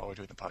join while we're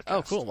doing the podcast.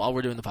 Oh, cool. While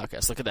we're doing the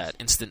podcast. Look at that.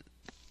 Instant.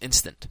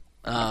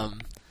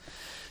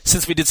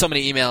 Since we did so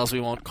many emails, we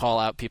won't call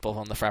out people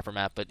on the Frapper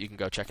Map, but you can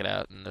go check it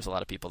out, and there's a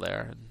lot of people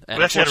there. And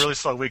we actually had a really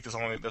slow week. There's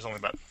only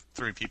about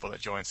 3 people that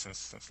joined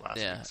since last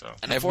week. So.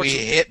 And have we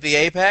hit the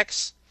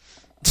apex?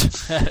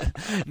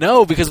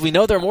 No, because we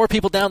know there are more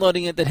people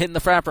downloading it than hitting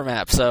the Frapper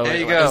Map. So there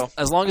you go.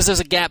 As long as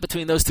there's a gap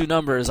between those two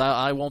numbers,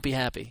 I won't be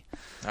happy.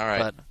 All right.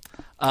 But,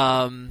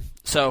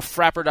 so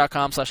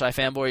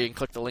frapper.com/iFanboy, you can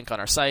click the link on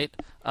our site.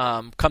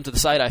 Come to the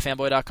site,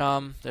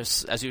 ifanboy.com.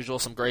 There's, as usual,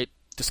 some great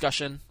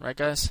discussion, right,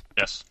 guys?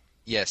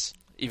 Yes.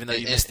 Even though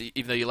you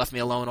left me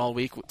alone all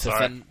week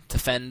to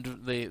fend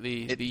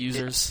the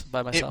users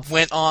by myself. It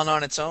went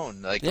on its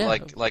own, like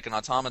an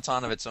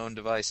automaton of its own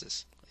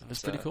devices. It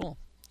was pretty cool.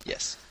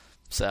 Yes.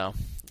 So,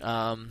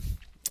 all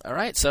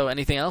right. So,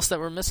 anything else that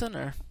we're missing,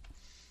 or?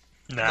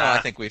 Nah. No, I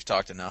think we've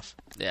talked enough.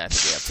 Yeah, I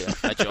think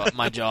we have too.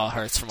 My jaw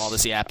hurts from all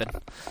this yapping.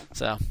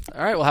 So,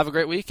 all right. Well, have a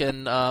great week,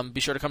 and be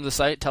sure to come to the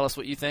site. Tell us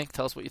what you think.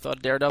 Tell us what you thought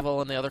of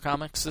Daredevil and the other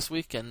comics this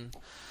week, and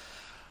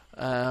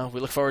we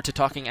look forward to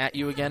talking at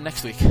you again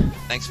next week.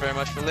 Thanks very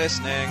much for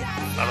listening.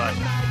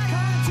 Bye-bye.